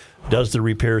EcoFun, does the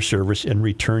repair service, and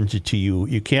returns it to you.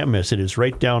 You can't miss it. It's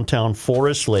right downtown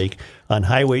Forest Lake on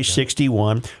Highway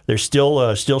 61. There's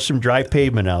still some dry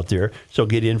pavement out there, so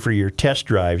get in for your test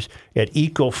drives at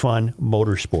EcoFun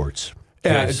Motorsports.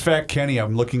 Yeah, in fact, Kenny,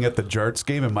 I'm looking at the Jarts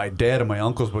game, and my dad and my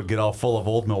uncles would get all full of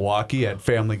old Milwaukee at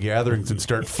family gatherings and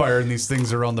start firing these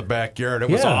things around the backyard. It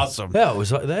was awesome. Yeah,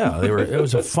 it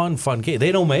was a fun game.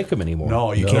 They don't make them anymore.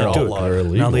 No, you can't do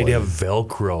it. Now they'd have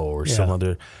Velcro or some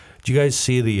other. Did you guys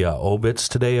see the obits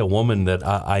today? A woman that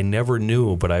I never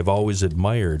knew, but I've always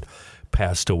admired,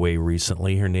 passed away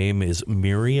recently. Her name is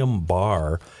Miriam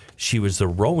Barr. She was the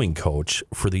rowing coach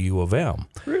for the U of M.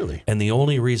 Really? And the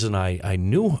only reason I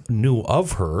knew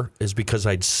of her is because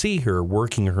I'd see her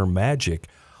working her magic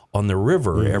on the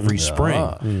river every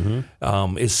spring.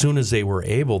 As soon as they were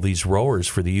able, these rowers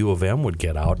for the U of M would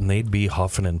get out, and they'd be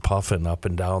huffing and puffing up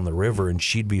and down the river, and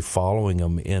she'd be following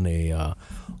them in a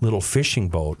little fishing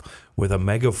boat with a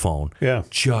megaphone,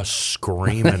 just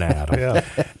screaming at them.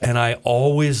 And I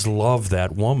always loved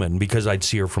that woman because I'd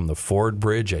see her from the Ford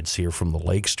Bridge, I'd see her from the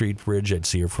Lake Street Bridge, I'd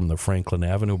see her from the Franklin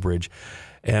Avenue Bridge.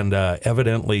 And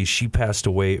evidently she passed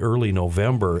away early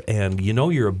November. And you know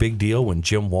you're a big deal when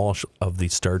Jim Walsh of the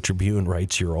Star Tribune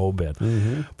writes your obit.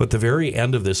 But the very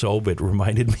end of this obit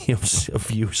reminded me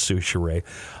of you, Souchere.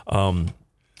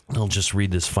 I'll just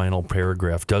read this final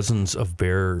paragraph. Dozens of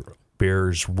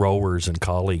Bears rowers and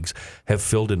colleagues have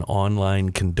filled an online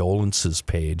condolences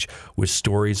page with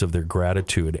stories of their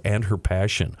gratitude and her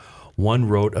passion. One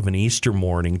wrote of an Easter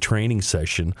morning training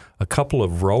session. A couple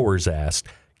of rowers asked,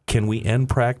 "Can we end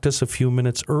practice a few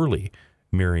minutes early?"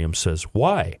 Miriam says,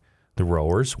 "Why?" The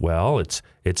rowers, "Well,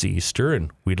 it's Easter and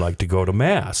we'd like to go to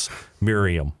Mass."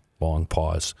 Miriam, long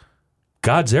pause.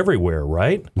 "God's everywhere,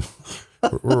 right?"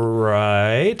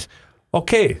 Right.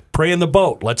 "Okay, pray in the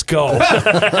boat. Let's go."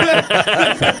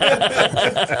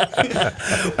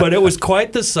 But it was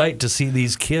quite the sight to see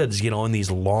these kids, in these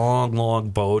long, long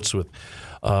boats with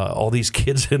all these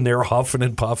kids in there huffing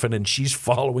and puffing, and she's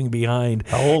following behind.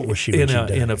 How old was she when she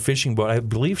died? In a fishing boat? I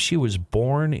believe she was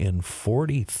born in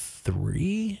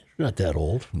 43. Not that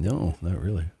old. No, not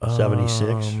really.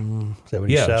 76, 77?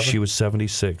 Yeah, she was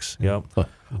 76. Yep.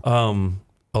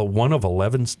 One of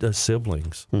 11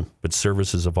 siblings, but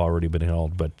services have already been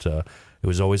held. But it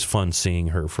was always fun seeing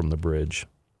her from the bridge.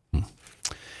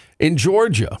 In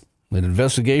Georgia, an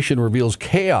investigation reveals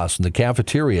chaos in the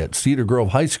cafeteria at Cedar Grove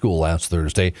High School last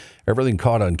Thursday. Everything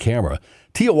caught on camera.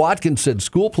 Tia Watkins said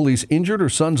school police injured her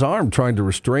son's arm trying to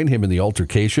restrain him in the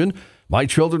altercation. "My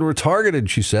children were targeted,"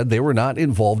 she said. "They were not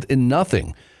involved in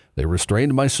nothing. They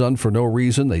restrained my son for no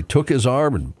reason. They took his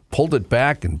arm and pulled it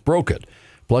back and broke it."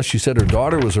 Plus, she said her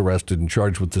daughter was arrested and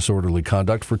charged with disorderly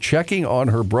conduct for checking on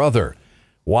her brother.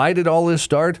 Why did all this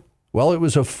start? Well, it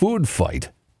was a food fight.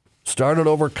 Started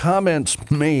over comments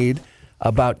made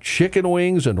about chicken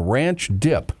wings and ranch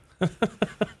dip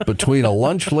between a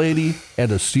lunch lady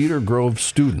and a Cedar Grove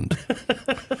student.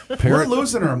 We're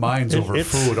losing our minds over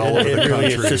food all over the country.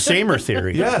 It's the Samer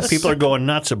theory. Yes. People are going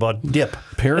nuts about dip.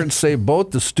 Parents say both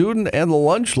the student and the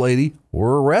lunch lady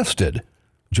were arrested.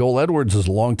 Joel Edwards is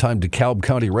a longtime DeKalb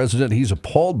County resident. He's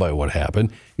appalled by what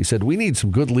happened. He said, "We need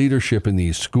some good leadership in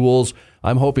these schools.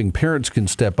 I'm hoping parents can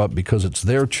step up because it's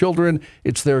their children,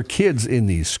 it's their kids in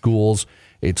these schools.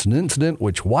 It's an incident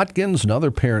which Watkins and other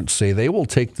parents say they will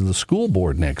take to the school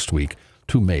board next week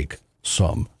to make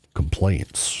some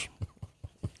complaints."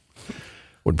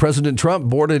 When President Trump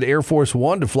boarded Air Force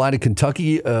One to fly to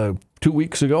Kentucky 2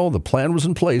 weeks ago, the plan was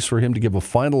in place for him to give a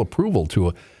final approval to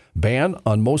a ban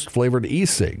on most flavored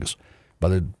e-cigs. By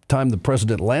the time the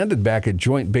president landed back at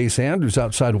Joint Base Andrews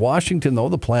outside Washington, though,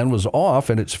 the plan was off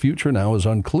and its future now is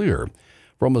unclear.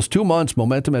 For almost 2 months,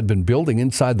 momentum had been building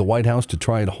inside the White House to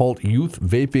try and halt youth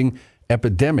vaping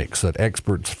epidemics that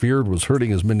experts feared was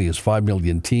hurting as many as 5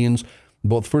 million teens.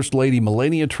 Both First Lady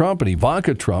Melania Trump and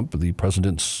Ivanka Trump, the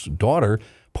president's daughter,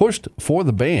 pushed for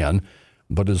the ban.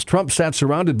 But as Trump sat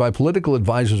surrounded by political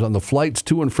advisors on the flights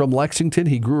to and from Lexington,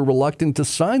 he grew reluctant to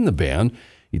sign the ban.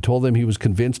 He told them he was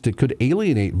convinced it could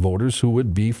alienate voters who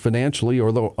would be financially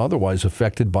or otherwise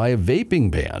affected by a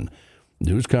vaping ban.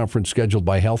 News conference scheduled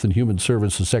by Health and Human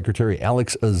Services Secretary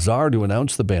Alex Azar to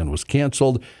announce the ban was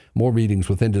canceled. More meetings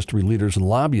with industry leaders and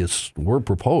lobbyists were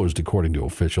proposed, according to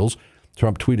officials.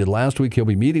 Trump tweeted last week he'll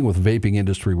be meeting with vaping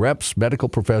industry reps, medical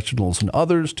professionals, and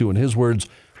others to, in his words,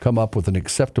 come up with an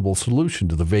acceptable solution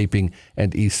to the vaping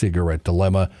and e-cigarette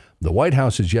dilemma. The White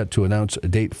House is yet to announce a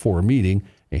date for a meeting,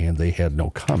 and they had no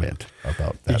comment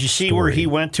about that. Did you see story. where he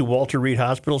went to Walter Reed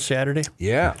Hospital Saturday?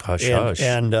 Yeah. Hush, And, hush.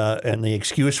 and the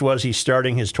excuse was he's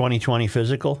starting his 2020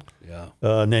 physical,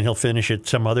 and then he'll finish it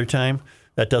some other time.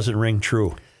 That doesn't ring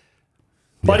true.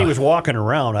 But he was walking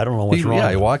around. I don't know what's wrong.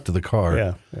 Yeah, he walked to the car.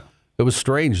 Yeah. It was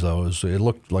strange, though. It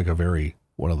looked like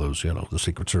one of those, the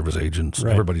Secret Service agents.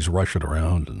 Right. Everybody's rushing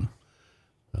around.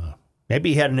 And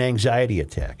Maybe he had an anxiety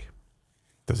attack.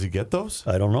 Does he get those?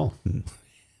 I don't know.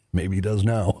 maybe he does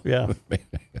now. Yeah.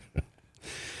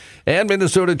 And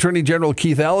Minnesota Attorney General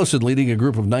Keith Ellison leading a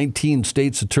group of 19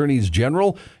 states' attorneys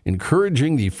general,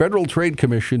 encouraging the Federal Trade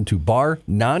Commission to bar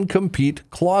non-compete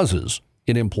clauses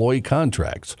in employee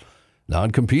contracts.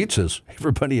 Non-competes, as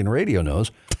everybody in radio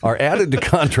knows, are added to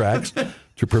contracts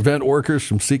to prevent workers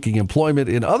from seeking employment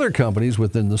in other companies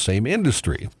within the same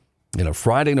industry. In a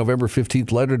Friday, November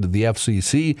 15th letter to the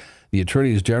FCC, the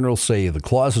attorneys general say the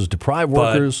clauses deprive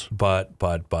workers. But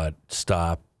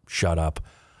stop, shut up.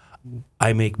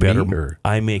 I make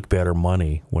better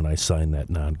money when I sign that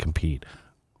non-compete.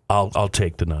 I'll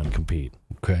take the non-compete.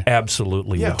 Okay.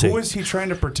 Absolutely. Yeah, will who is he trying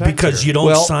to protect? Because here? you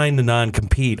don't sign the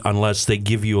non-compete unless they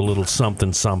give you a little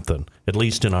something, at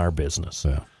least in our business.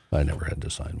 Yeah, I never had to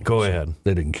sign one. Go ahead.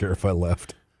 They didn't care if I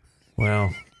left.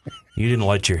 Well, you didn't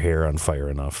light your hair on fire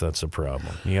enough. That's a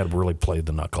problem. You got to really play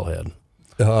the knucklehead.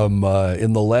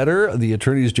 In the letter, the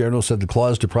attorneys general said the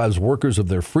clause deprives workers of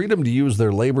their freedom to use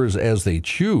their labors as they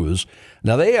choose.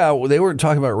 Now, they weren't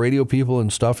talking about radio people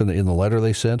and stuff in the letter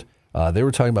they sent. They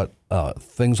were talking about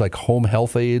things like home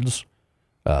health aides,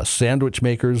 sandwich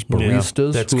makers,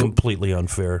 baristas. That's completely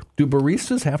unfair. Do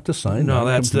baristas have to sign? No,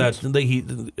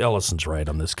 Ellison's right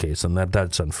on this case, and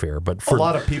that's unfair. But for a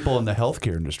lot of people in the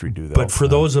healthcare industry do that. But for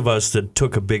those of us that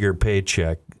took a bigger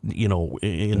paycheck,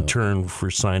 in turn for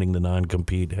signing the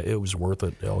non-compete, it was worth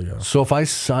it. Hell yeah. So if I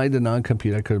signed a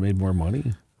non-compete, I could have made more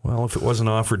money. Well, if it wasn't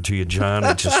offered to you, John,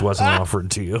 it just wasn't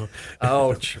offered to you.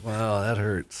 Ouch! Wow, that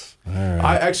hurts. All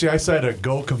right. I said a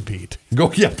go compete.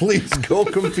 Please go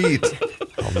compete.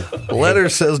 The letter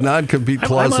says non-compete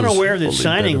clauses. I'm unaware that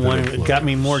signing one got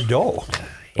me more dough.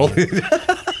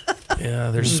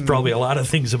 Yeah, there's probably a lot of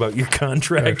things about your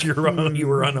contract you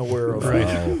were unaware of.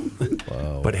 Right.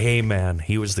 Wow. But hey, man,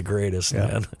 he was the greatest,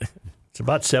 man. It's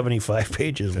about 75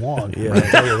 pages long. Yeah, I'll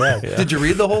tell you that. Yeah. Did you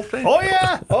read the whole thing? Oh,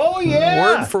 yeah.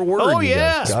 Word for word. Oh,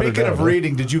 yeah. Speaking of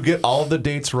reading, did you get all the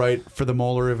dates right for the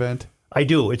Moeller event? I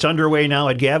do. It's underway now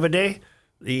at Gavaday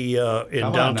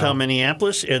in downtown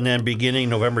Minneapolis, and then beginning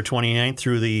November 29th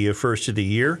through the first of the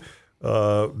year,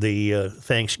 the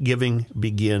Thanksgiving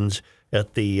begins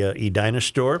at the Edina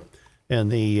store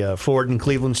and the Ford and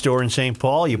Cleveland store in St.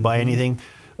 Paul. You buy anything,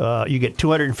 you get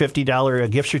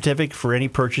 $250 gift certificate for any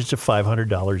purchase of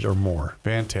 $500 or more.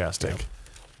 Fantastic.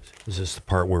 Is this the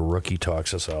part where Rookie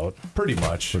talks us out? Pretty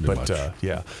much.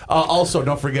 Yeah. Also,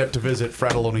 don't forget to visit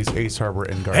Fratelloni's Ace Harbor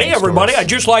and Garden Hey, everybody, stores. I'd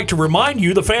just like to remind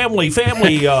you the Family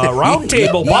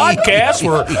Roundtable podcast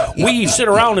where we sit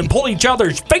around and pull each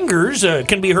other's fingers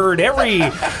can be heard every,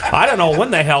 I don't know when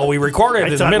the hell we recorded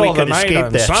it in the middle of the night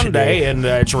on Sunday, and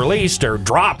it's released or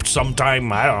dropped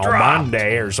sometime, I don't know,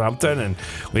 Monday or something, and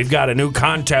we've got a new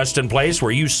contest in place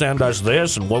where you send us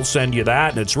this and we'll send you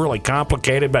that, and it's really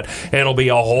complicated, but it'll be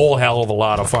a whole hell of a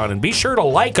lot of fun. And be sure to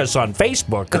like us on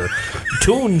Facebook or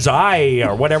TunesI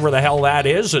or whatever the hell that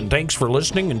is. And thanks for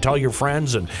listening, and tell your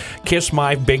friends, and kiss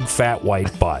my big fat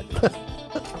white butt.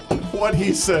 What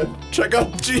he said. Check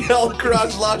out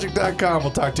glgaragelogic.com.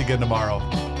 We'll talk to you again tomorrow.